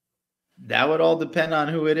 That would all depend on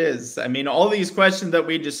who it is. I mean, all these questions that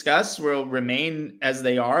we discussed will remain as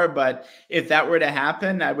they are. But if that were to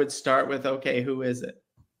happen, I would start with, okay, who is it?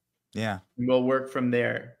 Yeah. And we'll work from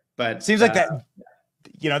there. But seems like that,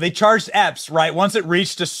 you know, they charged EPS, right? Once it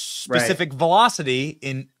reached a specific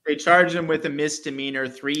velocity they charged him with a misdemeanor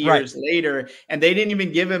 3 years later, and they didn't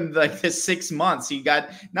even give him like the 6 months. He got,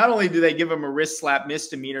 not only do they give him a wrist slap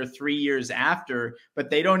misdemeanor 3 years after, but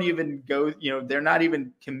they don't even go, you know, they're not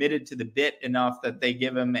even committed to the bit enough that they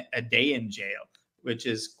give him a day in jail, which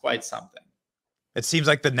is quite something. It seems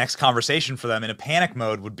like the next conversation for them in a panic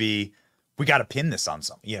mode would be, we got to pin this on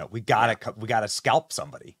something. You know, we got to scalp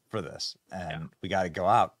somebody for this, and we got to go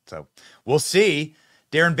out. So we'll see.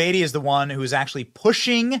 Darren Beattie is the one who is actually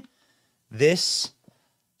pushing this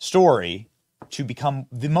story to become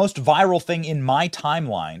the most viral thing in my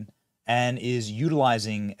timeline, and is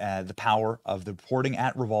utilizing the power of the reporting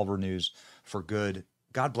at Revolver News for good.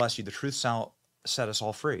 God bless you. The truth shall set us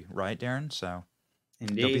all free, right, Darren? So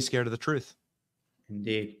don't be scared of the truth.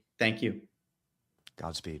 Indeed. Thank you.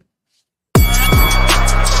 Godspeed.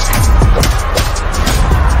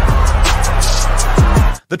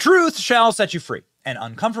 The truth shall set you free. And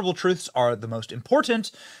uncomfortable truths are the most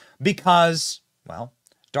important because, well,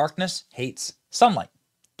 darkness hates sunlight.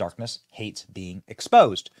 Darkness hates being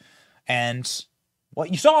exposed. And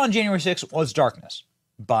what you saw on January 6th was darkness,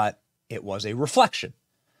 but it was a reflection.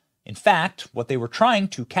 In fact, what they were trying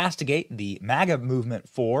to castigate the MAGA movement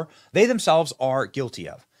for, they themselves are guilty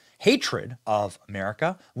of. Hatred of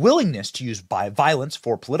America, willingness to use violence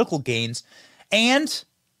for political gains, and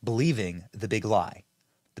believing the big lie.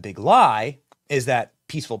 The big lie is that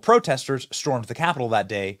peaceful protesters stormed the Capitol that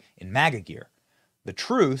day in MAGA gear. The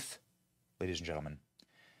truth, ladies and gentlemen,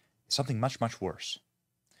 is something much, much worse.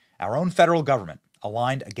 Our own federal government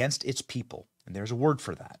aligned against its people, and there's a word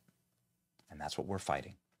for that. And that's what we're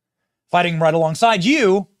fighting. Fighting right alongside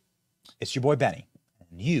you, it's your boy Benny,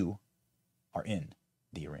 and you are in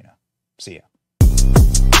the arena. See ya.